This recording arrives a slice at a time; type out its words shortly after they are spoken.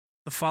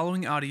The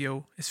following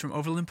audio is from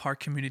Overland Park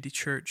Community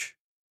Church.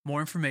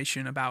 More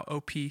information about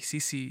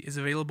OPCC is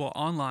available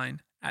online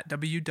at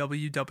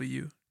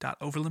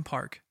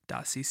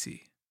www.overlandpark.cc.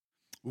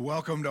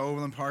 Welcome to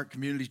Overland Park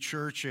Community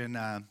Church, and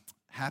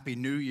Happy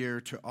New Year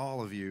to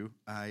all of you.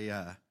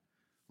 I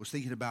was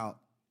thinking about,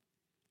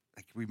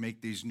 we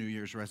make these New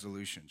Year's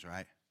resolutions,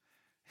 right?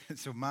 And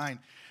so mine,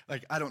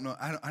 I don't know,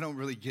 I don't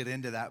really get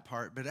into that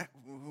part, but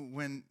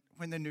when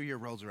the New Year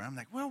rolls around, I'm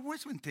like, well,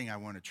 what's one thing I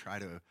want to try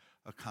to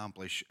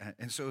accomplish?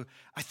 And so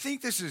I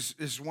think this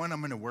is one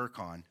I'm going to work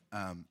on,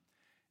 I'm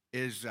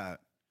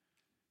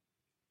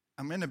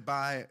going to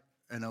buy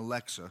an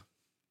Alexa,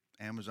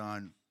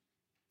 Amazon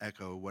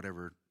Echo,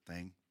 whatever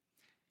thing,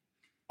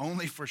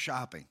 only for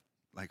shopping,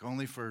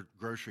 only for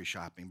grocery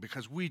shopping,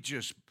 because we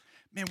just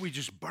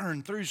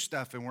burn through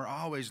stuff, and we're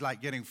always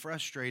getting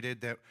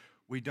frustrated that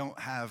we don't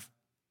have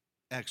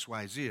X,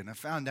 Y, Z. And I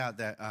found out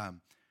that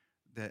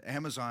that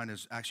Amazon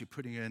is actually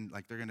putting in,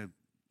 they're going to,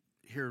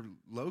 here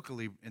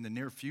locally in the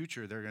near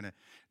future, they're going to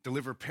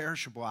deliver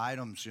perishable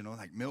items,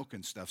 like milk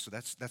and stuff. So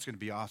that's going to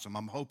be awesome.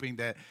 I'm hoping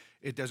that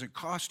it doesn't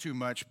cost too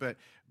much, but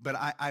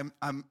I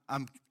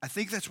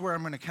think that's where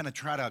I'm going to kind of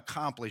try to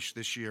accomplish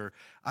this year.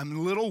 I'm a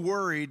little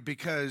worried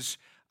because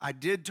I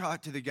did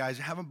talk to the guys.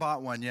 I haven't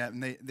bought one yet,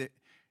 and they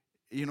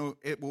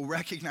it will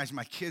recognize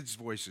my kids'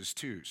 voices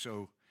too.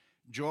 So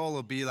Joel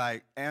will be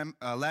like,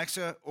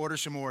 Alexa, order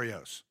some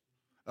Oreos.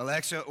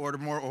 Alexa, order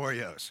more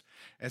Oreos.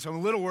 And so I'm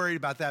a little worried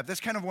about that. That's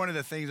kind of one of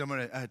the things I'm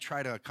going to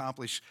try to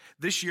accomplish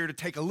this year, to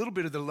take a little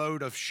bit of the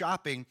load of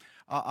shopping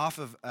off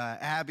of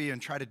Abby and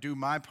try to do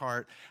my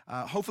part.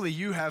 Hopefully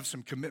you have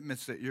some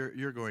commitments that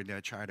you're going to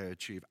try to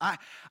achieve.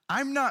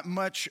 I'm not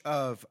much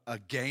of a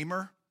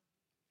gamer,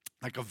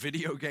 like a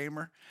video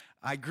gamer.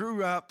 I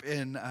grew up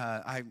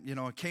I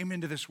came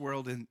into this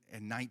world in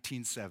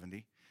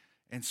 1970.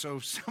 And so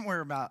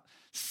somewhere about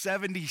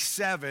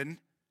 77,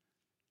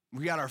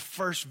 we got our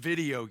first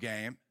video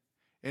game,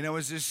 and it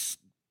was this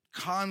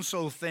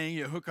console thing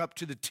you hook up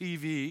to the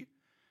TV,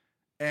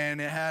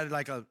 and it had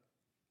a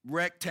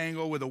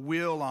rectangle with a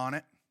wheel on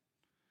it,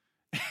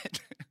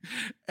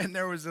 and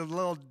there was a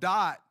little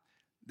dot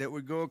that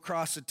would go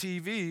across the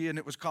TV, and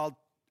it was called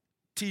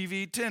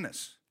TV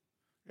tennis.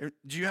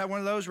 Do you have one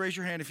of those? Raise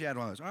your hand if you had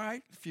one of those. All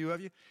right, a few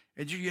of you.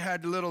 And you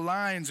had the little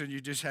lines, and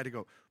you just had to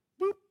go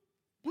boop,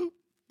 boop,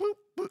 boop,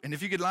 boop. And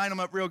if you could line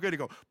them up real good, it'd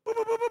go boop,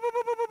 boop, boop, boop,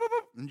 boop, boop, boop, boop,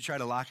 and you try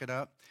to lock it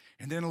up.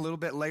 And then a little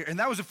bit later, and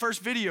that was the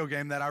first video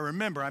game that I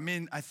remember.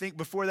 I think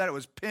before that it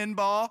was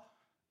pinball,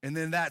 and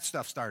then that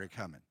stuff started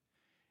coming.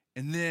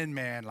 And then,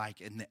 man,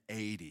 in the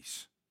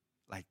 80s,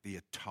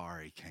 the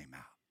Atari came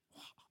out.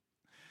 Wow.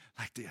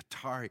 The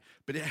Atari,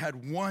 but it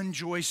had one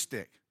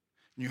joystick.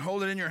 And you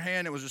hold it in your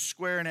hand, it was a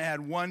square, and it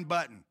had one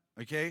button,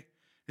 okay?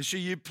 And so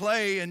you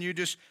play, and you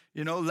just,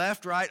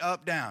 left, right,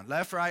 up, down,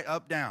 left, right,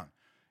 up, down.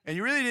 And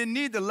you really didn't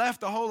need the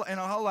left in a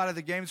whole lot of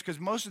the games, because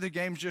most of the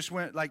games just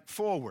went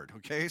forward,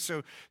 okay?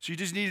 So you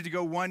just needed to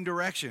go one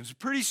direction. It's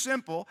pretty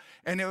simple,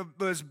 and it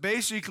was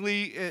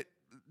basically, it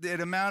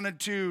amounted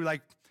to,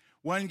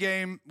 one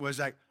game was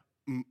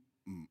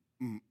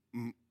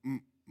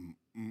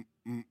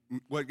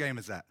what game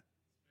is that?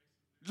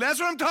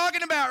 That's what I'm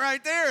talking about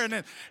right there.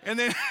 And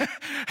then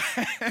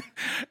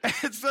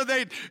and so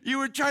you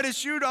would try to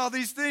shoot all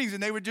these things,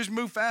 and they would just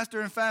move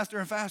faster and faster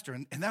and faster,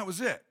 and that was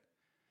it.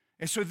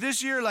 And so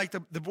this year,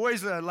 the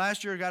boys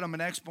last year got them an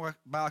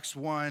Xbox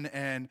One,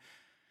 and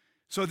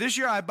so this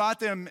year I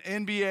bought them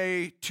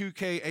NBA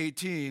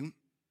 2K18,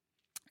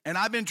 and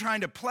I've been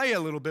trying to play a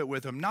little bit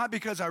with them, not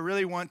because I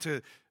really want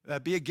to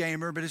be a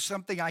gamer, but it's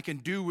something I can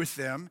do with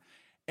them.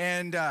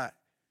 And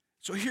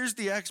so here's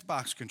the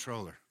Xbox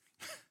controller.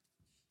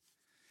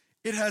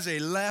 It has a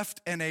left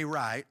and a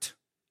right.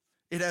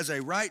 It has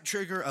a right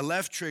trigger, a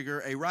left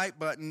trigger, a right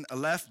button, a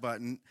left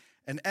button,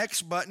 an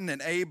X button,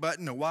 an A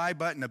button, a Y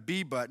button, a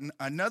B button,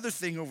 another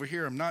thing over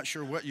here, I'm not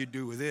sure what you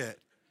do with it.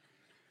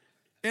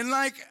 And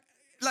I'm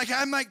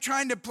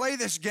trying to play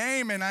this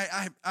game, and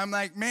I'm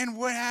like, man,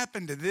 what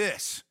happened to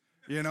this,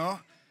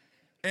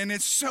 And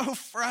it's so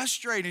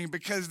frustrating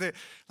because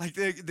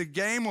the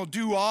game will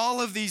do all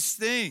of these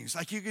things.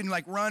 You can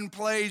run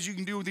plays, you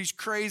can do these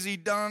crazy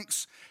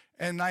dunks,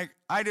 and I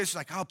just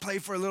I'll play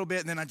for a little bit,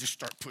 and then I just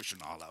start pushing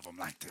all of them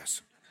like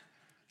this,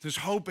 just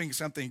hoping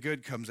something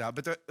good comes out.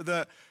 But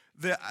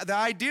the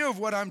idea of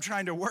what I'm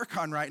trying to work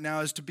on right now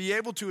is to be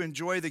able to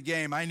enjoy the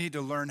game, I need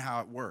to learn how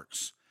it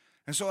works.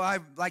 And so I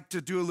like to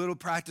do a little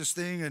practice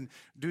thing and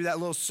do that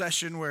little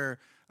session where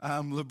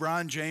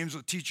LeBron James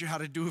will teach you how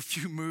to do a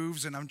few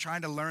moves, and I'm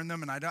trying to learn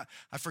them, and I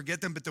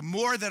forget them. But the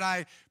more that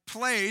I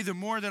play, the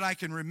more that I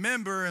can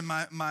remember, and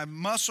my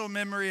muscle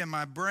memory and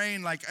my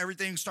brain,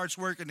 everything starts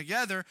working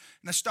together,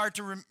 and I start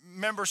to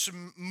remember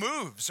some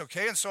moves,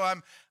 okay? And so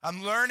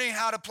I'm learning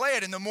how to play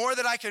it, and the more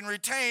that I can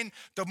retain,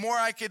 the more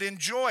I could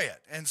enjoy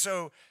it. And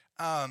so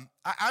I'm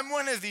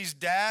one of these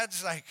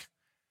dads, I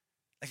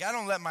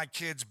don't let my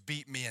kids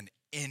beat me in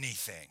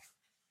anything.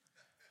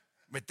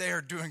 But they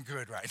are doing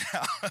good right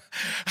now.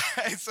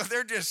 So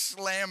they're just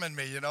slamming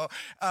me,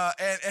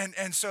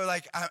 And so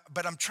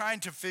but I'm trying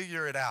to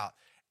figure it out.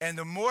 And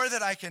the more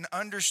that I can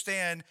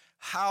understand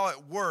how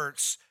it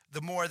works,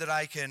 the more that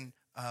I can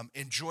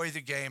enjoy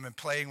the game and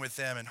playing with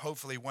them and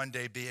hopefully one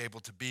day be able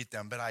to beat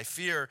them. But I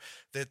fear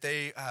that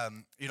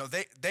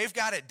they've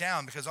got it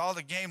down because all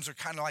the games are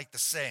kind of like the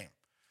same.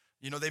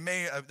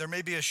 There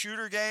may be a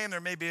shooter game,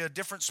 there may be a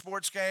different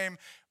sports game,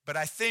 but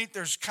I think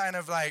there's kind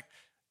of like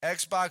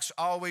Xbox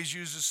always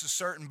uses a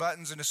certain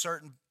buttons and a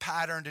certain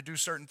pattern to do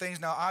certain things.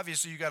 Now,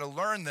 obviously, you got to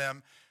learn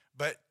them,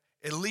 but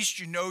at least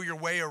you know your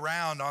way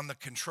around on the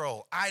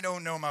control. I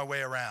don't know my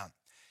way around.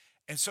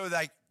 And so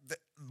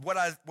what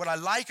I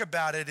like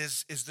about it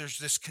is there's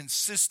this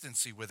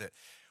consistency with it.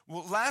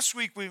 Well, last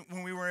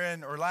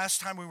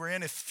time we were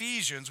in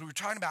Ephesians, we were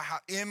talking about how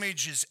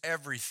image is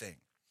everything.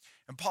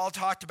 And Paul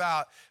talked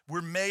about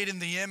we're made in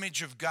the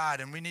image of God,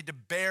 and we need to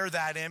bear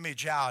that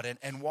image out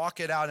and walk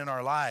it out in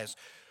our lives.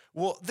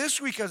 Well, this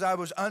week as I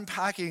was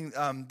unpacking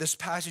this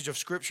passage of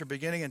Scripture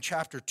beginning in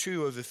chapter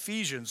 2 of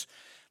Ephesians,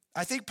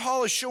 I think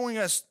Paul is showing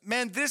us,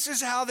 man, this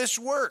is how this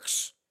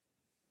works.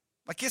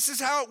 Like, this is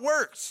how it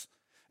works.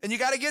 And you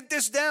got to get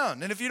this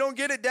down. And if you don't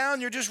get it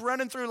down, you're just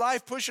running through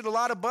life, pushing a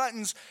lot of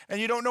buttons,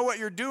 and you don't know what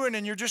you're doing,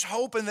 and you're just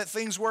hoping that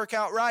things work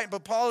out right.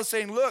 But Paul is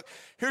saying, look,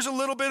 here's a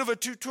little bit of a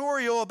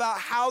tutorial about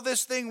how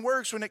this thing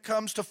works when it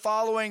comes to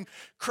following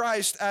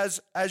Christ as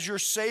your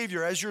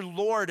Savior, as your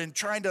Lord, and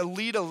trying to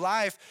lead a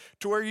life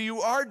to where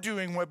you are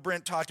doing what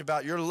Brent talked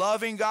about. You're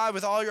loving God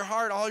with all your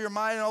heart, all your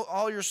mind,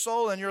 all your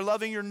soul, and you're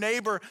loving your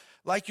neighbor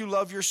like you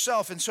love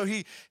yourself. And so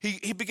he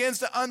begins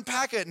to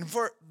unpack it. And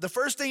for the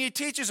first thing he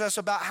teaches us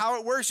about how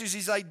it works is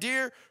he's like,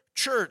 dear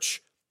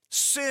church,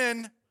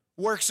 sin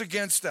works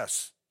against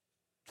us.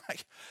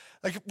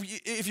 Like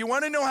if you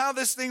want to know how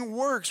this thing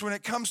works when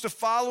it comes to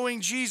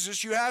following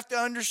Jesus, you have to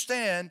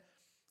understand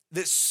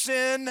that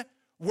sin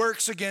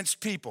works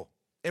against people.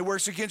 It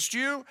works against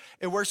you,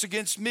 it works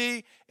against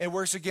me, it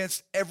works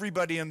against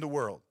everybody in the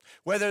world.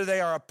 Whether they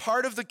are a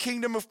part of the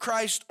kingdom of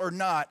Christ or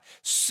not,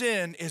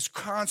 sin is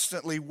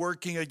constantly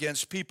working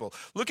against people.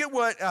 Look at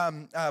what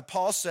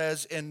Paul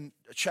says in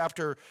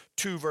chapter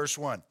 2, verse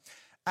 1.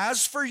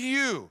 As for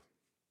you,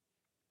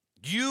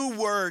 you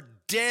were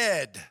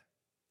dead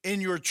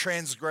in your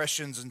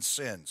transgressions and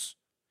sins,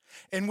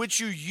 in which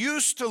you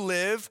used to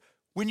live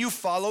when you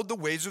followed the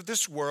ways of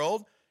this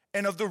world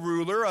and of the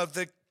ruler of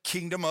the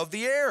kingdom of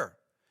the air,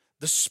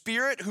 the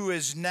spirit who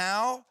is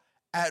now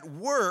at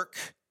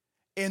work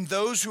in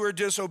those who are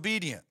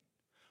disobedient.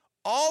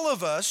 All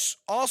of us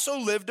also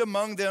lived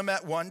among them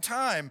at one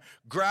time,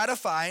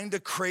 gratifying the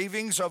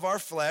cravings of our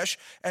flesh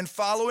and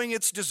following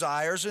its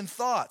desires and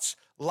thoughts.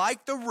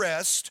 Like the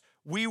rest,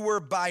 we were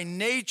by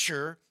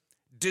nature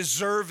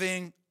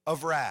deserving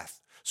of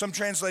wrath. Some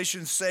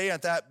translations say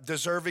at that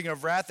deserving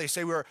of wrath, they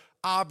say we are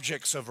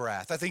objects of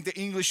wrath. I think the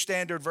English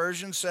Standard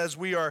Version says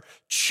we are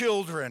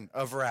children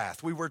of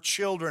wrath. We were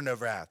children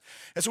of wrath.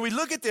 And so we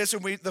look at this,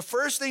 and the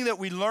first thing that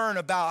we learn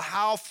about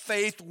how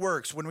faith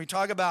works, when we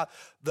talk about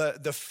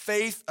the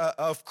faith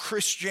of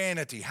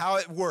Christianity, how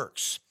it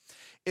works,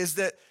 is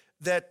that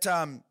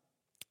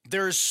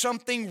there is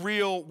something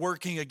real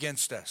working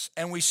against us.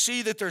 And we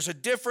see that there's a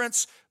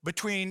difference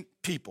between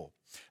people.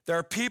 There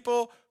are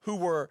people who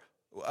were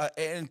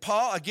and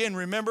Paul, again,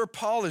 remember,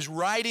 Paul is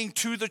writing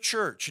to the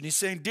church, and he's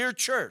saying, dear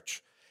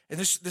church, and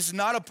this is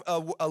not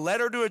a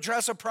letter to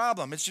address a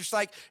problem. It's just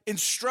like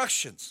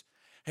instructions.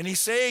 And he's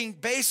saying,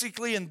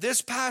 basically, in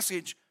this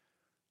passage,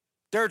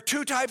 there are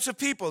two types of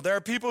people. There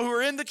are people who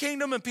are in the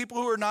kingdom and people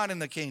who are not in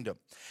the kingdom.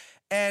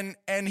 And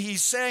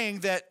he's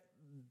saying that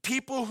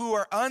people who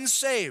are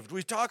unsaved,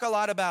 we talk a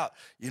lot about,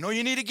 you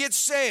need to get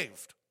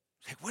saved.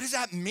 Like, what does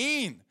that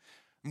mean?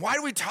 Why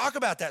do we talk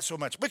about that so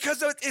much?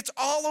 Because it's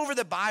all over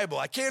the Bible.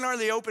 I can't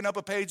hardly open up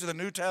a page of the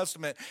New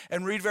Testament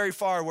and read very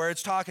far where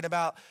it's talking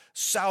about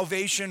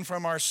salvation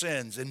from our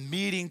sins and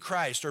meeting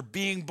Christ or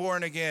being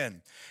born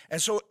again.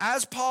 And so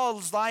as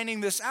Paul's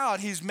lining this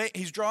out, he's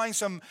drawing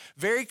some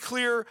very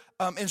clear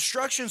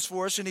instructions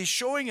for us, and he's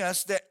showing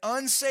us that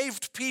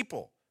unsaved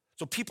people,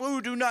 so people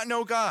who do not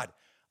know God,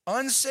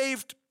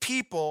 unsaved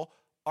people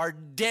are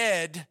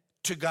dead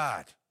to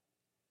God.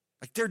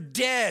 Like, they're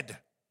dead.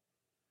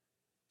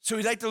 So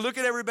we'd like to look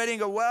at everybody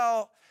and go,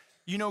 well,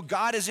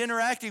 God is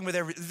interacting with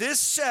everybody. This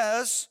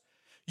says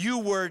you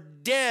were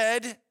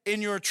dead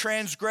in your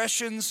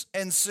transgressions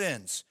and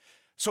sins.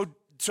 So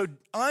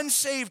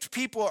unsaved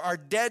people are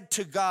dead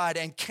to God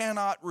and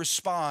cannot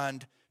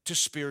respond to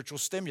spiritual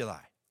stimuli.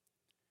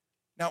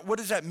 Now, what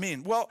does that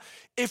mean? Well,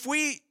 if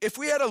we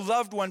had a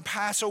loved one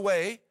pass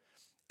away,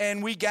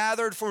 and we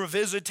gathered for a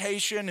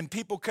visitation, and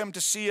people come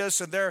to see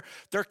us, and their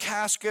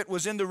casket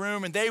was in the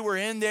room, and they were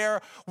in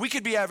there. We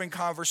could be having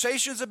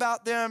conversations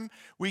about them.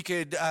 We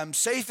could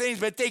say things,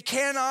 but they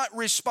cannot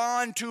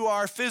respond to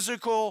our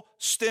physical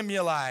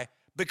stimuli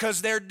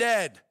because they're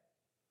dead.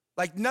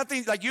 Like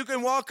nothing, like you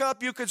can walk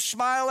up, you can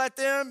smile at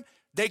them,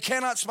 they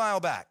cannot smile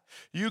back.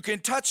 You can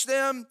touch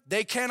them,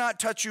 they cannot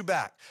touch you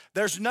back.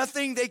 There's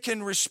nothing they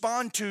can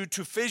respond to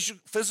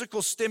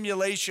physical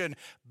stimulation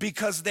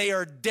because they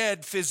are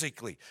dead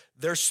physically.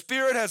 Their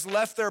spirit has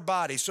left their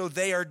body, so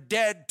they are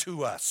dead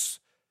to us.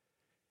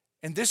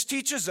 And this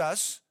teaches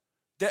us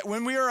that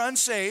when we are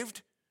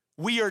unsaved,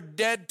 we are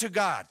dead to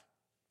God.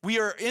 We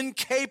are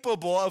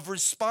incapable of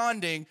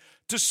responding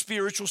to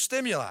spiritual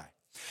stimuli.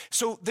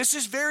 So this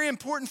is very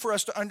important for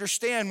us to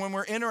understand when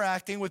we're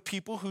interacting with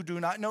people who do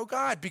not know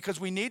God, because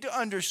we need to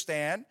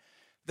understand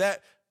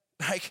that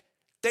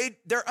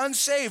they're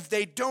unsaved.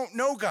 They don't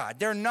know God.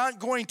 They're not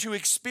going to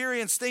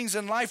experience things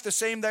in life the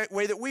same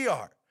way that we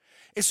are.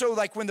 And so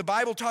like when the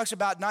Bible talks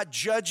about not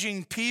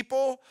judging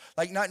people,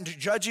 like not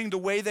judging the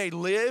way they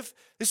live,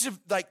 this is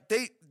like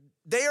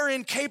they are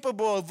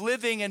incapable of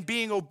living and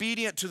being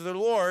obedient to the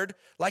Lord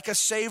like a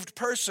saved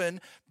person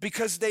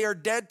because they are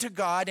dead to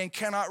God and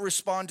cannot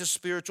respond to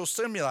spiritual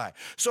stimuli.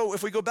 So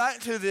if we go back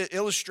to the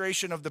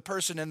illustration of the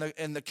person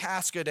in the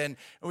casket and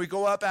we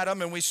go up at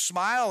them and we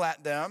smile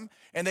at them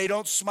and they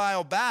don't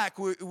smile back,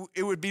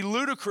 it would be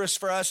ludicrous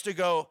for us to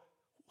go,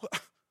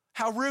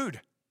 how rude.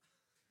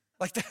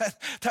 Like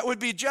that would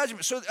be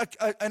judgment. So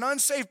an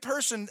unsaved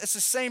person, it's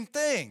the same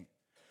thing.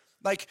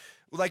 Like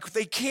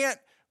they can't,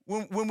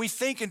 when we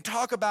think and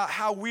talk about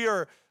how we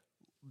are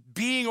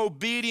being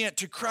obedient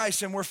to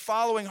Christ and we're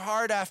following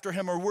hard after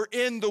him, or we're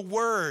in the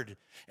Word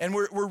and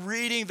we're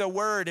reading the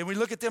Word, and we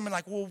look at them and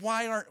like,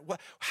 well,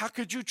 how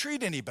could you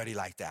treat anybody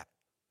like that?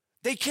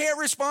 They can't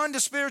respond to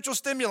spiritual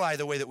stimuli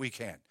the way that we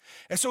can.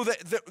 And so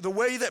the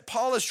way that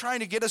Paul is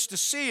trying to get us to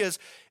see is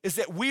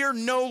that we are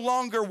no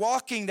longer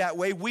walking that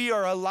way. We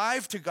are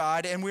alive to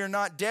God and we are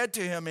not dead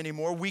to him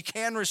anymore. We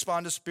can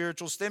respond to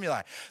spiritual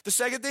stimuli. The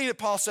second thing that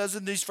Paul says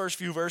in these first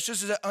few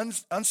verses is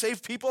that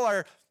unsaved people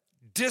are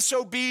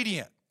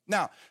disobedient.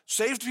 Now,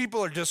 saved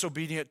people are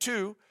disobedient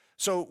too.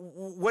 So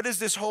what is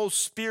this whole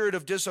spirit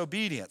of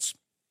disobedience?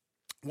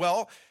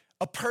 Well,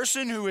 a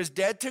person who is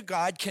dead to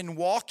God can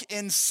walk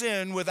in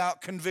sin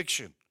without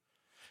conviction.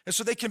 And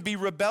so they can be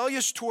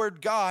rebellious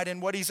toward God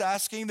and what he's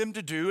asking them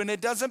to do, and it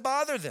doesn't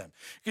bother them.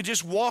 You can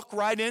just walk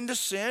right into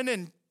sin,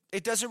 and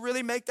it doesn't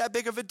really make that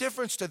big of a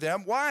difference to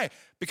them. Why?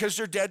 Because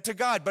they're dead to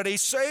God. But a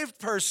saved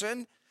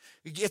person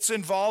gets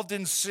involved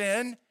in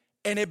sin,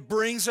 and it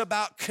brings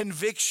about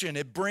conviction.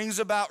 It brings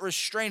about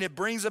restraint. It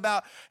brings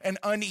about an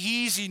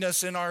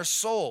uneasiness in our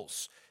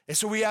souls. And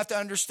so we have to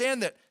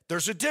understand that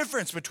there's a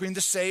difference between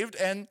the saved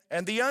and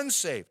the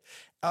unsaved.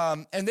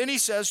 And then he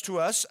says to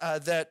us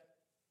that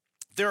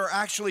there are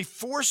actually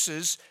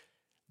forces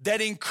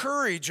that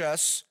encourage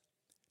us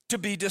to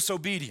be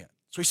disobedient.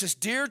 So he says,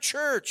 dear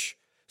church,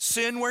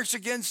 sin works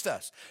against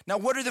us. Now,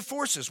 what are the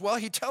forces? Well,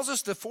 he tells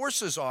us the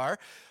forces are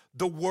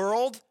the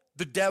world,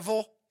 the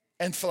devil,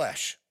 and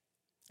flesh.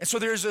 And so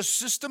there's a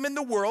system in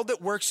the world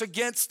that works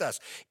against us.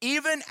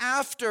 Even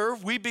after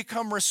we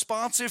become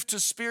responsive to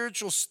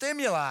spiritual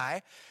stimuli,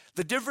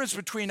 the difference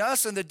between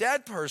us and the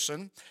dead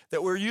person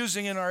that we're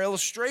using in our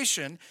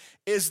illustration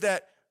is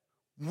that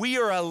we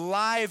are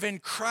alive in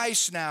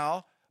Christ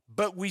now,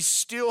 but we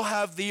still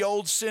have the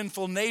old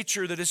sinful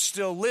nature that is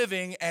still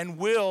living and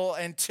will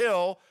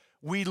until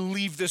we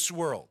leave this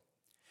world.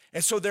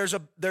 And so there's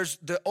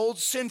the old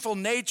sinful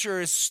nature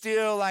is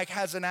still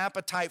has an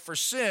appetite for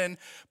sin,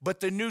 but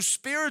the new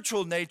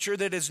spiritual nature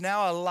that is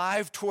now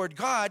alive toward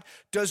God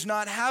does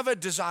not have a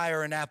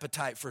desire and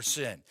appetite for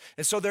sin.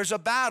 And so there's a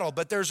battle,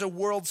 but there's a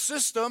world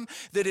system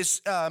that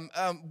is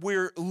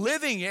we're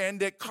living in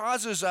that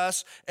causes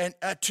us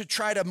to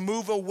try to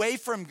move away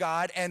from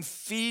God and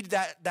feed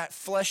that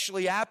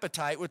fleshly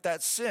appetite with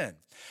that sin.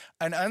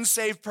 An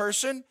unsaved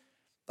person,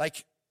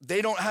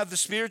 they don't have the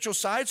spiritual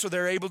side, so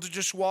they're able to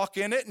just walk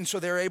in it, and so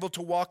they're able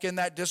to walk in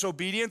that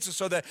disobedience, and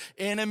so the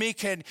enemy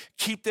can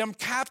keep them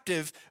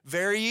captive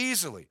very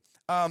easily.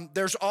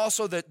 There's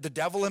also the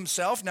devil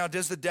himself. Now,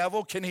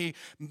 can he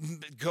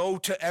go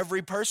to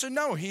every person?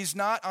 No, he's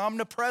not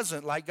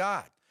omnipresent like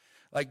God.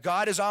 Like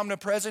God is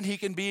omnipresent, he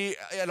can be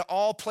at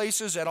all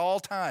places at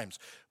all times.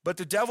 But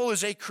the devil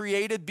is a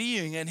created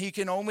being, and he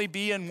can only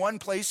be in one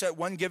place at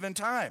one given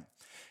time.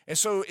 And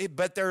so,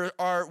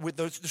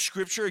 the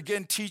scripture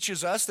again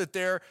teaches us that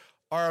there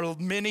are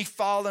many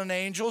fallen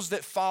angels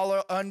that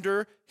follow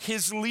under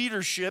his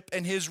leadership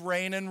and his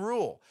reign and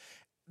rule.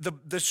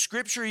 The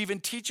scripture even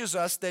teaches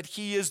us that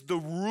he is the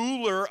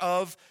ruler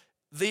of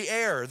the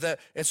air.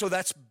 And so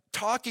that's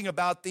talking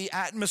about the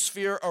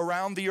atmosphere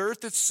around the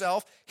earth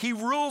itself. He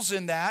rules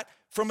in that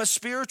from a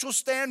spiritual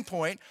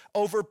standpoint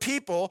over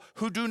people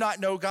who do not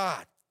know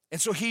God. And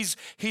so he's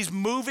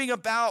moving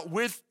about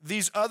with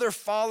these other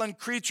fallen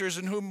creatures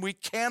in whom we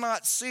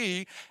cannot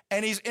see,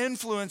 and he's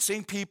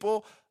influencing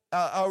people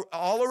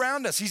all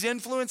around us. He's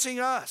influencing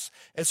us.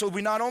 And so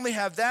we not only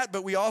have that,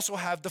 but we also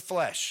have the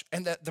flesh.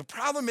 And the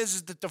problem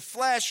is that the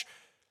flesh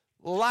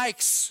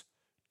likes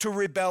to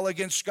rebel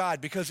against God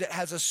because it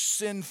has a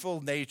sinful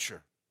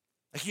nature.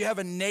 Like you have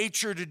a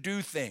nature to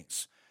do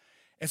things.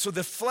 And so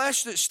the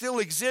flesh that still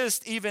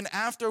exists even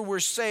after we're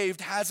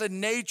saved has a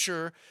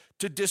nature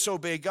to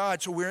disobey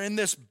God. So we're in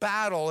this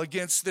battle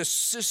against this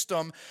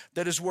system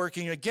that is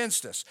working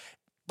against us.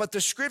 But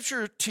the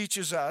scripture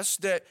teaches us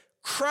that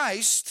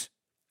Christ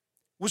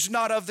was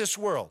not of this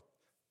world.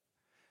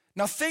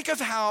 Now think of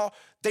how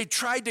they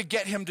tried to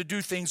get him to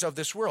do things of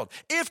this world.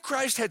 If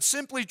Christ had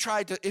simply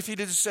if he'd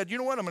have said, you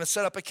know what, I'm going to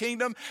set up a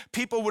kingdom,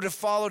 people would have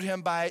followed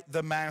him by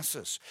the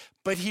masses.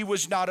 But he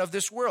was not of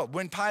this world.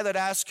 When Pilate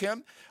asked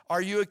him,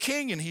 are you a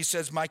king? And he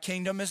says, my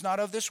kingdom is not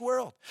of this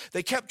world.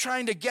 They kept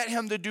trying to get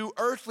him to do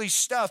earthly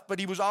stuff, but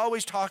he was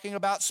always talking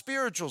about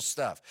spiritual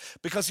stuff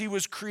because he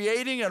was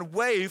creating a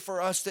way for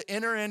us to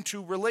enter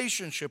into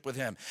relationship with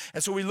him.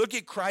 And so we look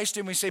at Christ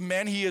and we say,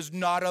 man, he is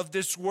not of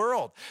this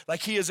world.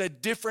 Like he is a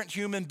different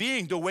human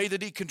being. The way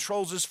that he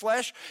controls his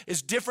flesh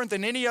is different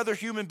than any other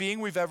human being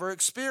we've ever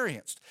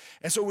experienced.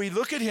 And so we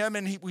look at him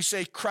and we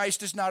say,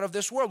 Christ is not of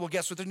this world. Well,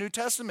 guess what the New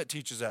Testament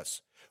teaches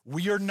us?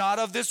 We are not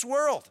of this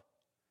world.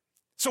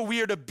 So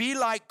we are to be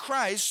like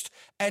Christ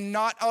and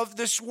not of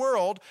this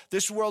world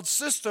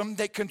system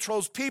that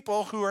controls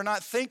people who are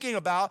not thinking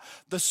about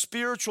the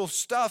spiritual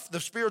stuff, the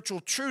spiritual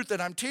truth that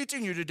I'm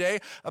teaching you today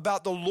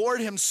about the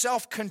Lord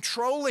himself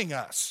controlling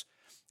us.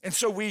 And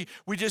so we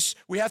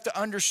have to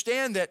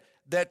understand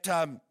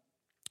that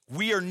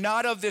we are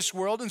not of this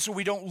world, and so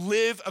we don't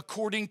live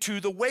according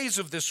to the ways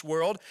of this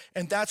world.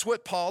 And that's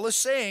what Paul is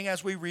saying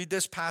as we read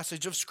this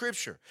passage of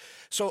Scripture.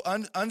 So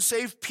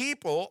unsaved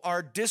people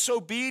are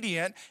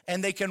disobedient,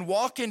 and they can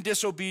walk in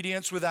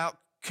disobedience without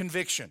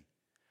conviction.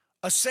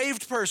 A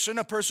saved person,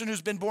 a person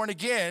who's been born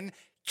again,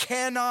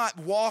 cannot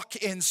walk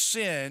in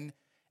sin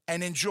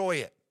and enjoy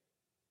it.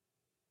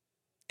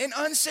 An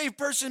unsaved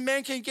person,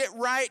 man, can get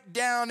right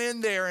down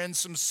in there in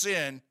some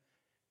sin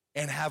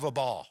and have a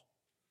ball.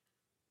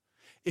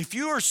 If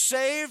you are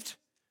saved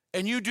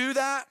and you do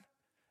that,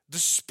 the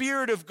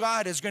Spirit of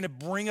God is going to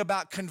bring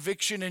about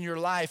conviction in your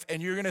life,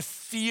 and you're going to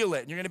feel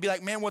it. And you're going to be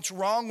like, man, what's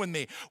wrong with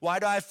me? Why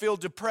do I feel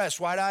depressed?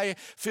 Why do I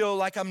feel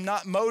like I'm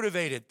not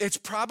motivated? It's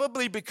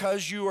probably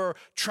because you are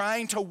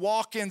trying to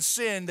walk in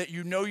sin that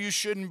you know you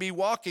shouldn't be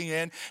walking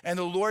in, and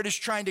the Lord is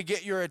trying to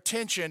get your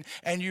attention,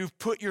 and you've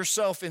put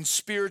yourself in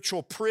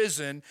spiritual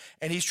prison,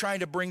 and he's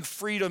trying to bring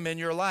freedom in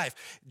your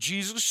life.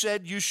 Jesus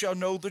said, you shall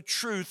know the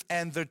truth,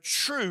 and the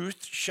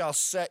truth shall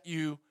set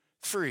you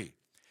free.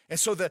 And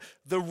so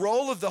the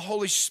role of the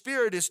Holy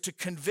Spirit is to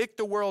convict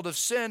the world of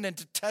sin and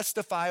to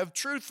testify of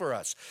truth for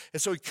us.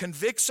 And so he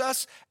convicts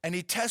us and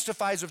he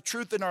testifies of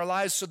truth in our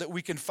lives so that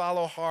we can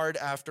follow hard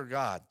after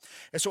God.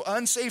 And so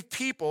unsaved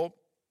people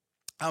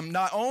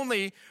not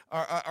only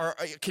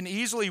can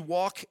easily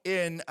walk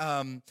in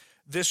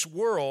this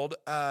world,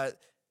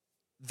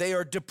 they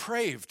are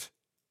depraved.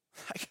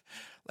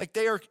 Like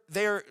they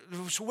are.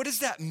 So what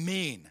does that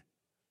mean?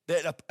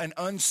 That an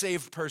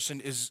unsaved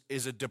person is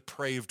a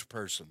depraved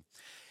person.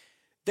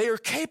 They are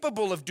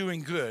capable of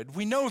doing good.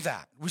 We know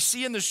that. We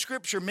see in the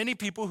Scripture many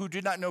people who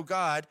did not know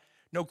God,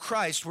 know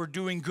Christ, were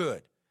doing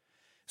good.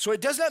 So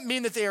it does not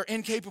mean that they are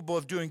incapable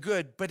of doing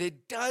good, but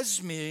it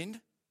does mean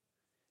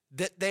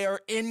that they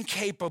are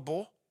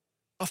incapable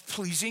of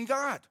pleasing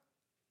God.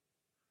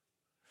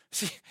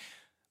 See,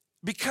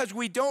 because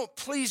we don't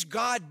please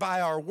God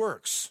by our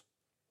works.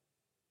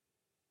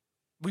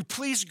 We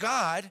please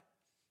God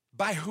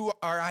by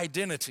our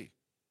identity.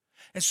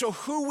 And so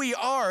who we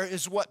are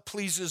is what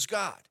pleases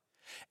God.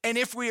 And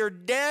if we are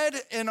dead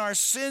in our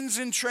sins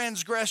and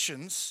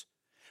transgressions,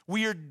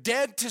 we are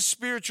dead to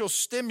spiritual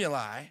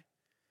stimuli,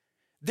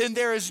 then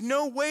there is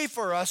no way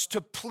for us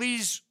to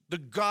please the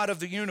God of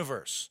the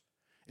universe.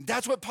 And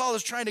that's what Paul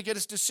is trying to get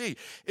us to see,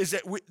 is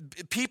that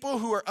people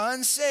who are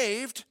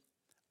unsaved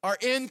are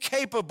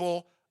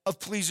incapable of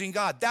pleasing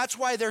God. That's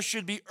why there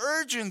should be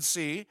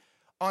urgency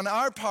on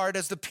our part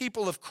as the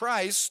people of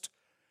Christ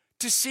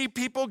to see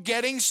people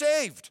getting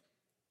saved.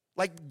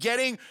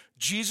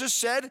 Jesus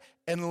said,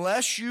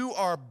 unless you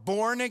are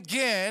born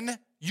again,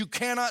 you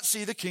cannot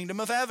see the kingdom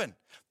of heaven.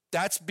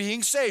 That's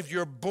being saved.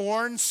 You're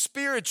born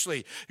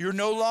spiritually. You're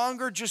no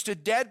longer just a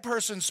dead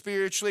person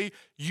spiritually.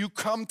 You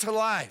come to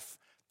life.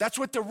 That's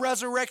what the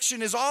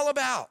resurrection is all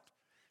about.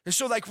 And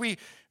so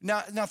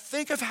now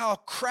think of how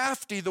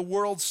crafty the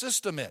world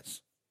system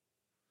is.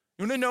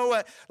 You want to know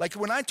what, like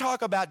when I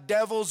talk about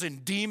devils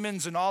and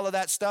demons and all of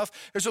that stuff,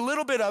 there's a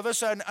little bit of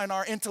us and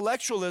our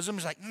intellectualism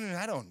is like,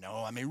 I don't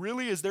know. I mean,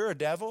 really, is there a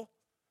devil?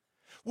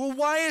 Well,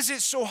 why is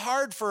it so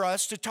hard for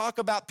us to talk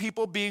about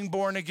people being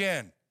born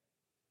again?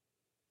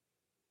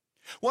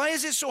 Why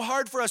is it so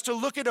hard for us to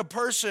look at a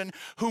person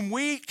whom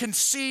we can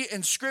see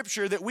in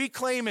Scripture that we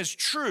claim as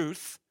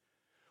truth?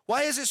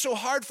 Why is it so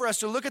hard for us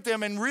to look at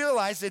them and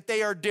realize that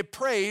they are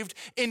depraved,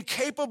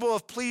 incapable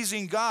of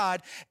pleasing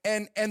God,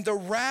 and the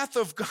wrath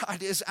of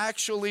God is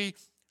actually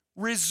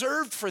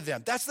reserved for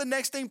them? That's the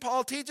next thing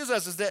Paul teaches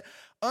us, is that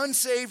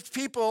unsaved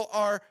people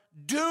are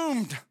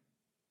doomed.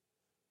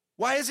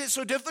 Why is it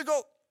so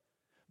difficult?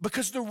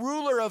 Because the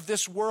ruler of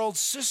this world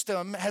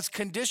system has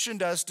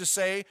conditioned us to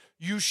say,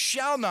 you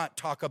shall not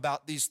talk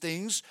about these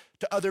things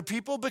to other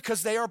people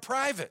because they are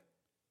private.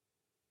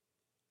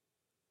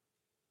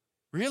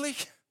 Really?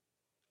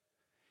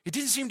 It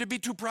didn't seem to be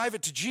too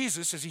private to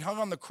Jesus as he hung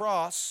on the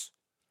cross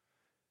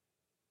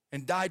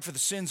and died for the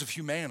sins of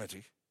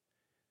humanity.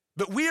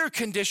 But we are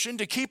conditioned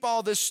to keep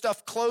all this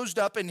stuff closed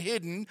up and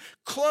hidden,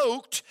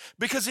 cloaked,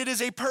 because it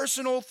is a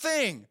personal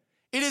thing.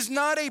 It is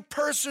not a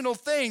personal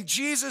thing.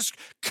 Jesus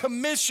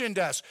commissioned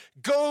us.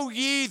 Go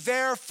ye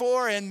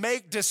therefore and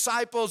make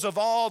disciples of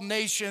all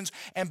nations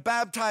and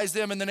baptize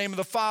them in the name of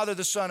the Father,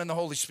 the Son, and the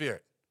Holy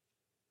Spirit.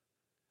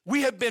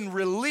 We have been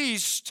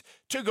released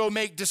to go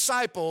make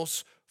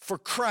disciples for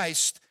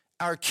Christ,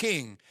 our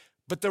King.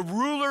 But the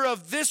ruler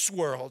of this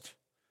world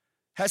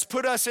has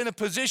put us in a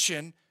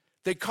position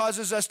that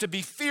causes us to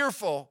be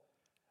fearful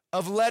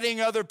of letting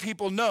other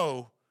people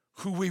know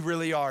who we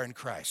really are in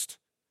Christ.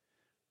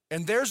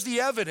 And there's the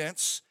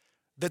evidence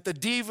that the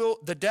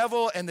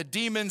devil and the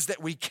demons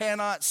that we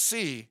cannot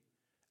see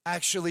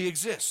actually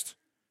exist.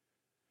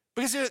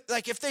 Because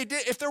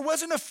if there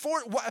wasn't a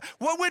force,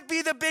 what would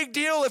be the big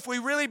deal if we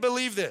really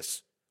believe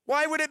this?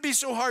 Why would it be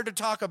so hard to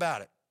talk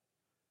about it?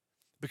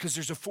 Because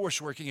there's a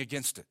force working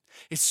against it.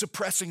 It's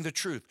suppressing the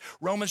truth.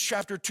 Romans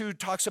chapter 2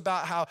 talks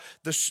about how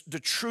the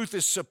truth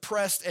is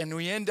suppressed and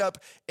we end up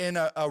in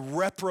a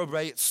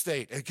reprobate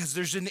state because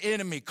there's an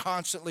enemy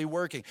constantly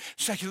working.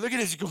 It's like you look at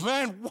this and go,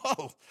 man,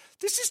 whoa,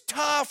 this is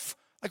tough.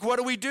 Like, what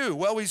do we do?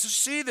 Well, we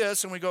see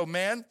this and we go,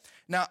 man.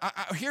 Now,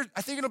 I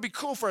think it'll be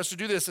cool for us to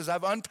do this as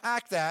I've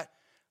unpacked that.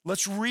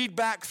 Let's read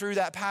back through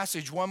that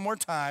passage one more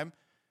time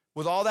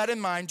with all that in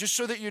mind, just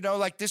so that you know,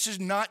 like, this is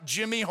not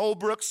Jimmy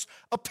Holbrook's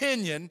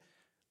opinion.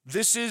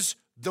 This is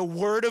the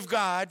Word of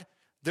God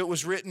that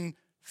was written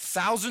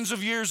thousands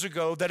of years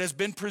ago that has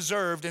been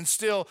preserved and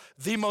still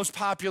the most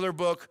popular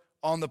book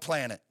on the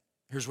planet.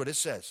 Here's what it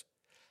says.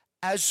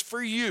 As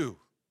for you,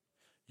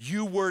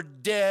 you were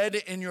dead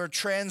in your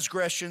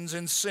transgressions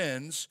and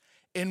sins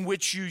in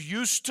which you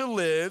used to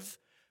live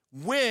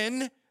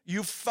when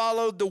you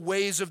followed the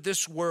ways of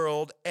this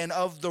world and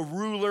of the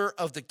ruler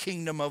of the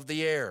kingdom of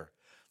the air,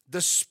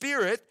 the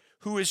Spirit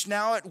who is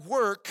now at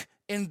work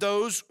in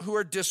those who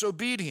are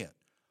disobedient.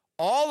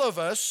 All of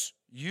us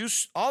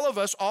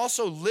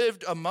also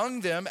lived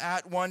among them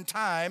at one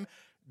time,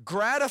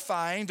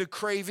 gratifying the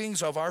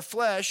cravings of our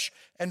flesh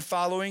and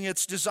following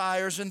its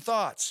desires and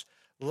thoughts.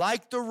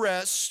 Like the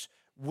rest,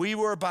 we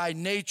were by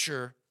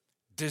nature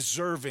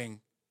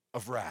deserving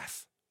of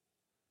wrath.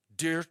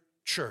 Dear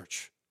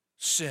church,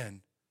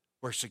 sin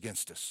works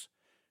against us.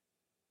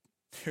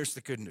 Here's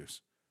the good news.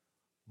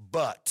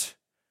 But,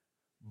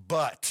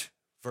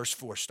 verse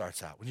 4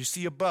 starts out. When you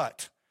see a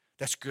but,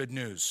 that's good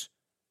news.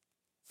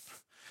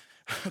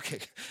 Okay.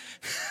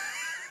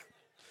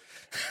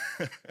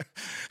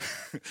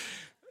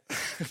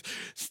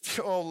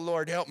 Oh,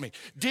 Lord, help me.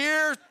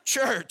 Dear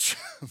church,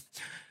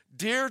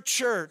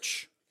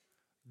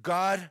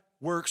 God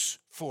works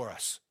for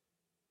us.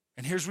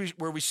 And here's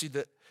where we see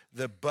the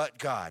but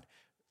God.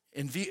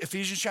 In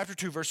Ephesians chapter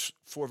 2, verse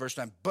 4, verse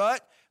 9.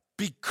 But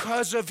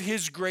because of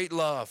his great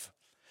love,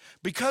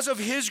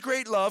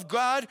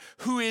 God,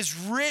 who is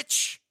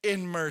rich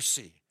in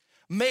mercy,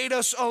 made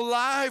us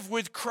alive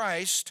with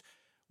Christ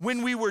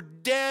when we were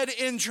dead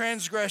in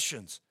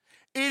transgressions.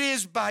 It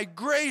is by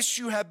grace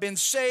you have been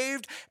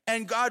saved,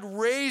 and God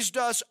raised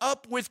us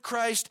up with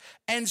Christ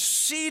and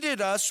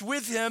seated us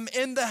with him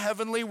in the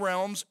heavenly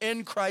realms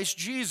in Christ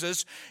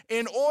Jesus,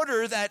 in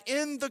order that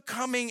in the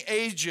coming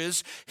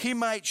ages he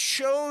might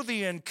show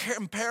the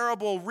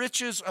incomparable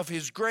riches of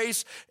his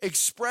grace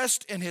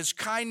expressed in his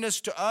kindness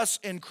to us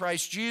in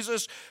Christ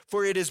Jesus.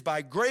 For it is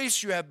by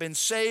grace you have been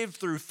saved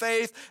through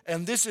faith,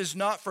 and this is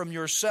not from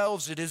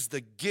yourselves, it is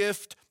the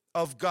gift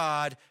of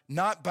God,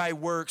 not by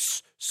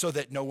works, so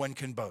that no one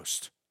can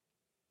boast.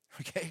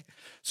 Okay?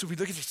 So we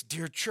look at this,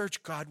 dear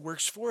church, God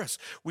works for us.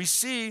 We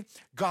see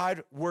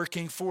God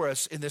working for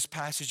us in this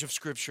passage of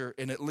Scripture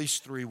in at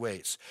least three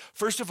ways.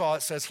 First of all,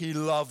 it says he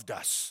loved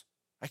us.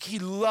 Like, he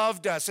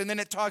loved us. And then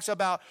it talks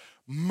about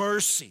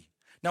mercy.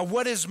 Now,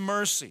 what is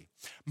mercy?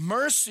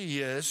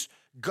 Mercy is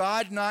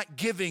God not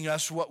giving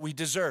us what we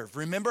deserve.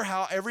 Remember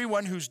how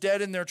everyone who's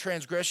dead in their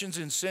transgressions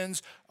and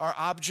sins are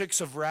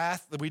objects of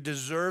wrath, that we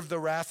deserve the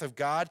wrath of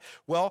God?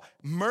 Well,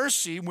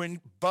 mercy,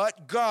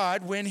 but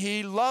God, when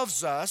he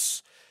loves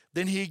us,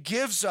 then he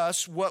gives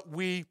us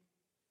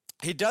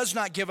he does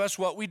not give us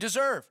what we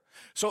deserve.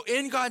 So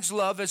in God's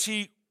love, as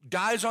he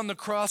dies on the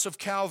cross of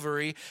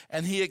Calvary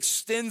and he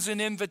extends an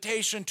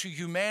invitation to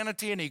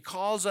humanity and he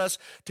calls us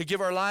to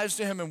give our lives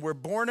to him and we're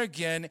born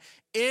again,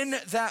 in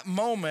that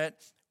moment,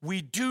 we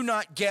do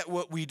not get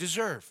what we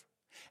deserve.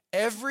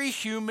 Every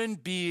human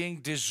being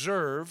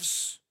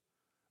deserves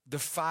the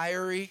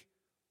fiery,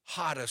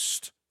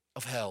 hottest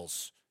of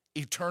hells,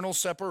 eternal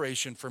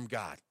separation from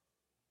God.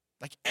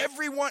 Like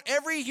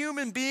every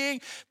human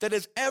being that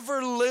has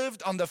ever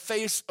lived on the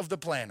face of the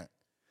planet.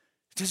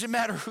 It doesn't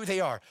matter who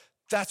they are.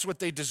 That's what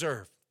they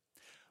deserve.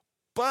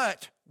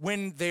 But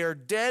when they are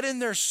dead in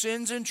their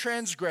sins and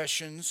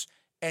transgressions,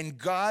 and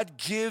God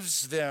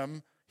gives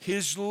them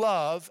his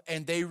love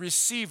and they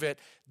receive it,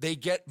 they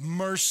get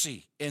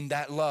mercy in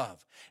that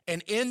love.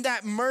 And in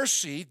that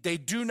mercy, they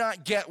do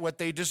not get what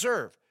they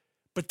deserve.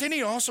 But then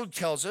he also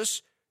tells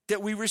us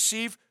that we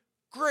receive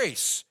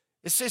grace.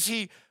 It says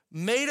he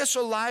made us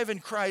alive in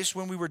Christ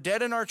when we were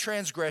dead in our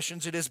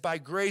transgressions. It is by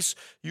grace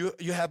you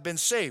have been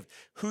saved.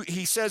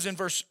 He says in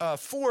verse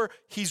 4,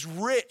 he's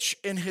rich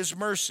in his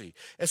mercy.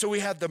 And so we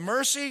have the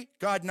mercy,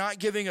 God not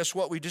giving us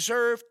what we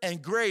deserve,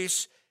 and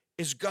grace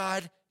is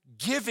God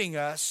giving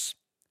us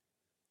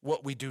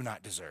what we do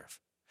not deserve.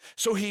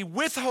 So he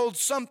withholds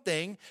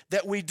something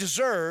that we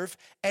deserve,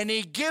 and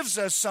he gives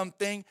us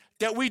something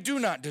that we do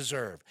not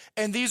deserve.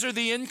 And these are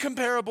the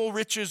incomparable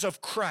riches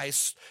of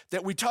Christ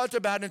that we talked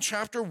about in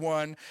chapter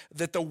 1,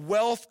 that the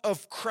wealth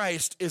of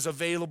Christ is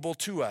available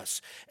to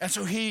us. And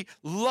so he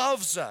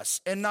loves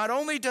us. And not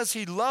only does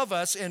he love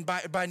us, and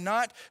by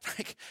not,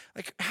 like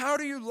how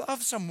do you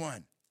love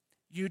someone?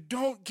 You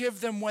don't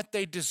give them what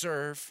they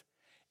deserve,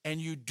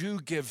 and you do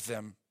give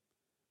them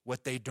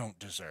what they don't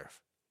deserve.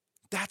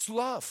 That's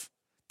love.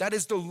 That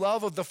is the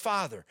love of the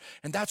Father.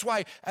 And that's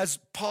why as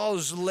Paul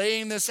is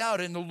laying this out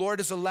and the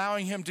Lord is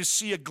allowing him to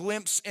see a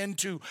glimpse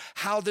into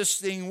how this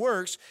thing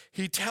works,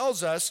 he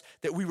tells us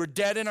that we were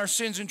dead in our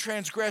sins and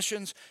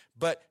transgressions,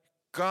 but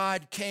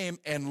God came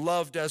and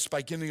loved us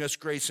by giving us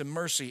grace and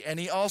mercy. And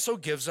he also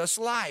gives us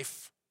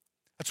life.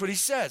 That's what he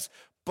says.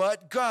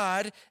 But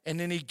God, and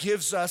then he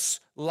gives us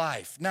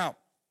life. Now,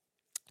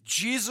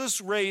 Jesus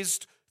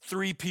raised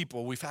 3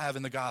 people we have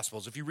in the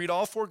Gospels. If you read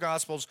all 4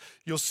 Gospels,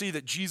 you'll see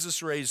that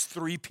Jesus raised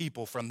 3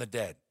 people from the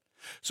dead.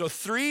 So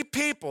 3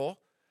 people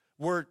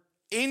were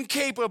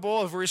incapable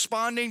of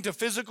responding to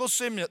physical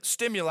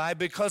stimuli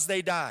because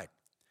they died.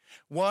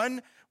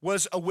 One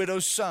was a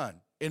widow's son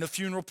in a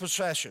funeral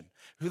procession,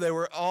 who there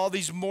were all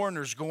these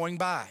mourners going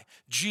by.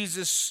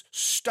 Jesus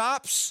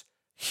stops,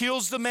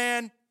 heals the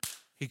man,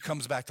 he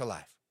comes back to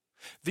life.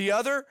 The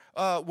other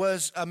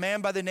was a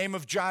man by the name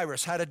of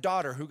Jairus, had a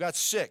daughter who got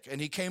sick, and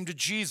he came to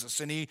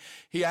Jesus, and he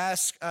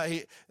asked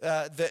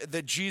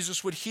that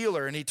Jesus would heal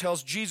her, and he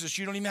tells Jesus,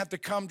 you don't even have to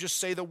come, just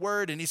say the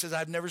word, and he says,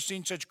 I've never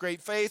seen such great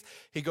faith.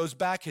 He goes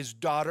back, his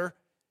daughter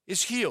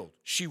is healed.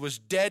 She was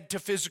dead to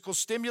physical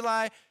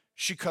stimuli,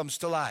 she comes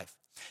to life.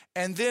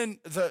 And then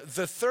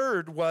the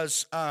third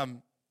was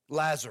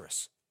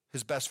Lazarus,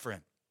 his best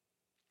friend.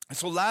 And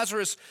so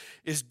Lazarus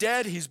is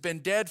dead. He's been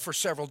dead for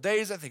several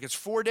days. I think it's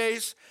 4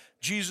 days.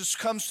 Jesus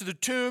comes to the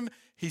tomb.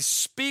 He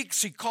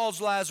speaks. He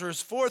calls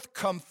Lazarus forth.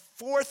 Come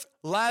forth.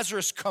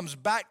 Lazarus comes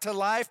back to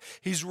life.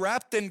 He's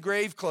wrapped in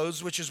grave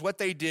clothes, which is what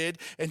they did.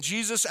 And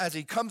Jesus, as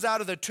he comes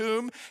out of the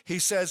tomb, he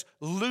says,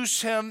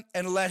 loose him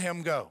and let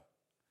him go.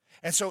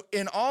 And so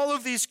in all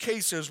of these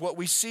cases, what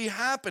we see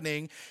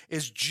happening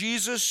is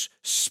Jesus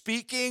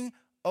speaking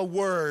a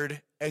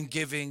word and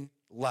giving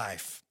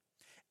life.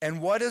 And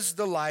what is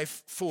the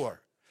life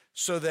for?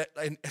 So that,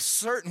 and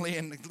certainly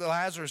in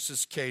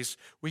Lazarus' case,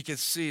 we could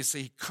see, so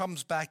he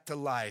comes back to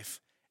life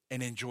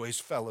and enjoys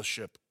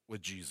fellowship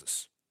with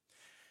Jesus.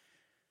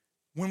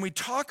 When we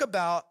talk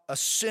about a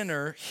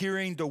sinner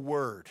hearing the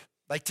word,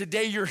 like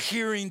today you're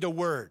hearing the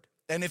word,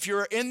 and if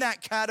you're in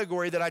that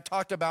category that I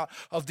talked about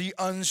of the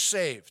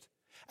unsaved,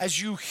 as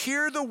you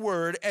hear the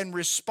word and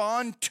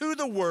respond to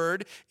the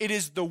word, it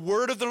is the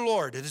word of the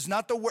Lord. It is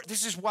not the word.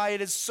 This is why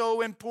it is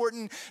so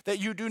important that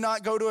you do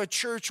not go to a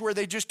church where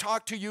they just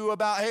talk to you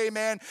about, hey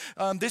man,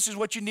 this is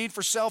what you need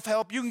for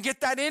self-help. You can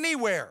get that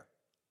anywhere.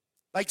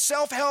 Like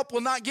self-help will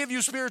not give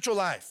you spiritual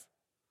life.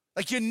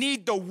 Like you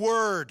need the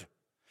word.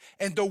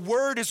 And the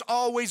word is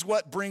always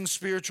what brings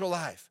spiritual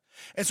life.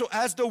 And so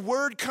as the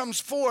word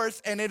comes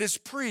forth and it is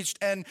preached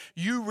and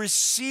you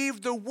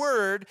receive the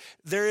word,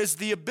 there is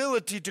the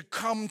ability to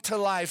come to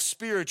life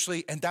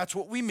spiritually. And that's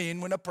what we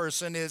mean when a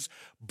person is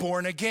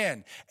born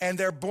again. And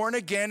they're born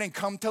again and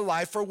come to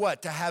life for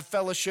what? To have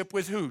fellowship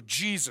with who?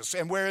 Jesus.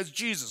 And where is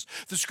Jesus?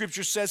 The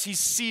scripture says he's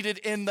seated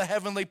in the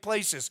heavenly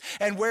places.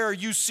 And where are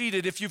you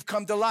seated if you've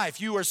come to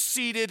life? You are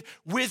seated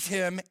with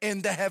him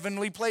in the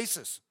heavenly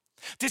places.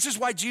 This is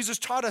why Jesus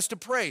taught us to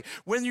pray.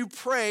 When you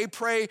pray,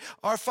 pray,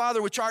 our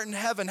Father which art in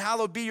heaven,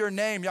 hallowed be your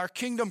name. Your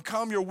kingdom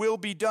come, your will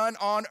be done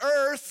on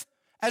earth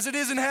as it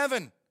is in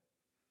heaven.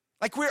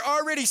 Like we're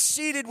already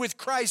seated with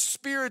Christ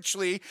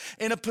spiritually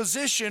in a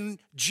position.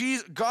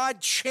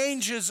 God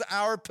changes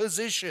our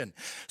position.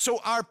 So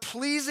our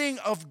pleasing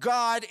of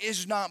God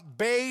is not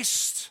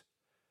based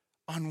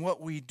on what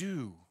we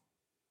do.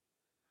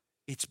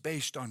 It's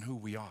based on who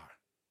we are.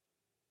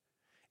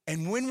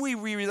 And when we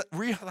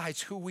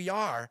realize who we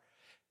are,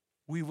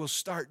 we will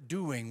start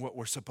doing what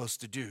we're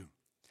supposed to do.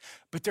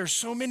 But there's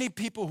so many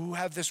people who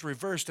have this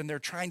reversed and they're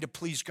trying to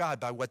please God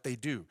by what they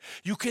do.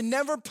 You can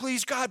never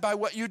please God by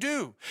what you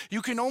do.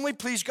 You can only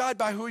please God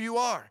by who you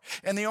are.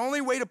 And the only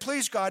way to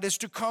please God is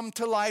to come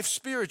to life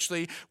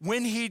spiritually.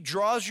 When he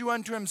draws you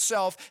unto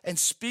himself and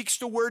speaks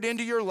the word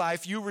into your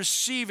life, you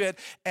receive it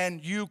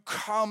and you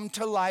come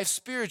to life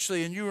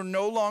spiritually. And you are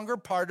no longer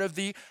part of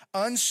the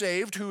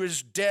unsaved who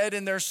is dead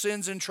in their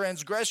sins and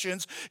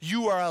transgressions.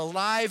 You are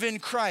alive in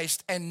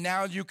Christ and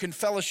now you can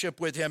fellowship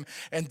with him.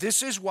 And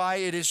this is why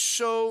it is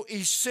so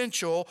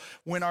essential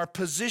when our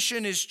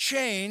position is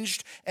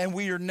changed and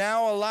we are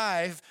now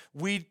alive,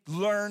 we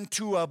learn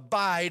to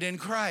abide in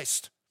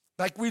Christ.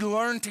 Like we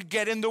learn to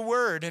get in the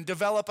word and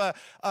develop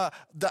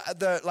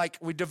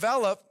we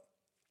develop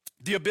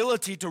the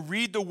ability to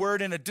read the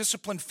word in a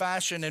disciplined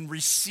fashion and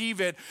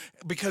receive it,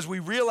 because we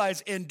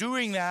realize in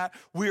doing that,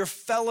 we are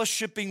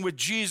fellowshipping with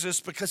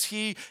Jesus because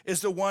he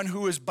is the one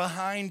who is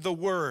behind the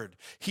word.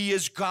 He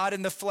is God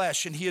in the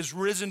flesh, and he is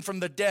risen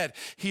from the dead.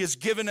 He has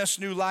given us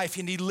new life,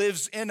 and he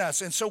lives in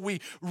us. And so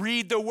we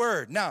read the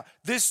word. Now,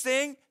 this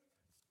thing,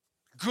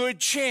 good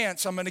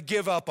chance I'm going to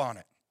give up on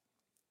it.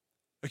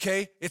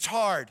 Okay? It's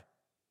hard.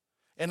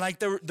 And like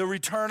the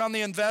return on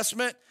the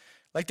investment,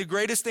 like the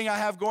greatest thing I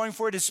have going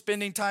for it is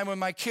spending time with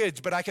my kids,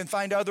 but I can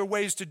find other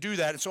ways to do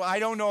that. And so I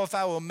don't know if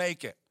I will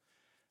make it,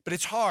 but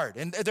it's hard.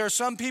 And there are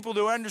some people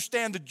who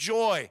understand the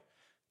joy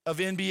of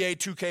NBA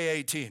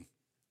 2K18.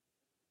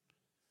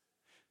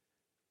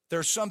 There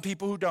are some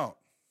people who don't.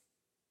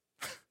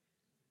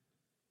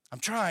 I'm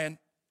trying.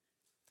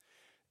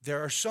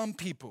 There are some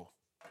people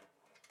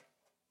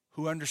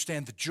who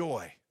understand the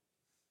joy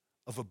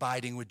of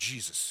abiding with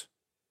Jesus.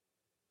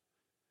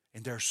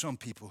 And there are some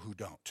people who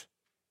don't.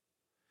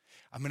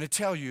 I'm going to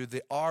tell you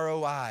the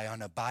ROI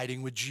on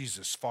abiding with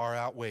Jesus far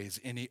outweighs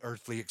any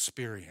earthly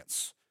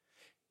experience.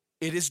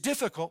 It is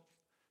difficult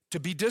to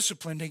be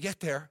disciplined and get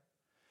there,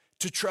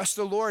 to trust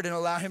the Lord and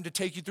allow him to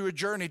take you through a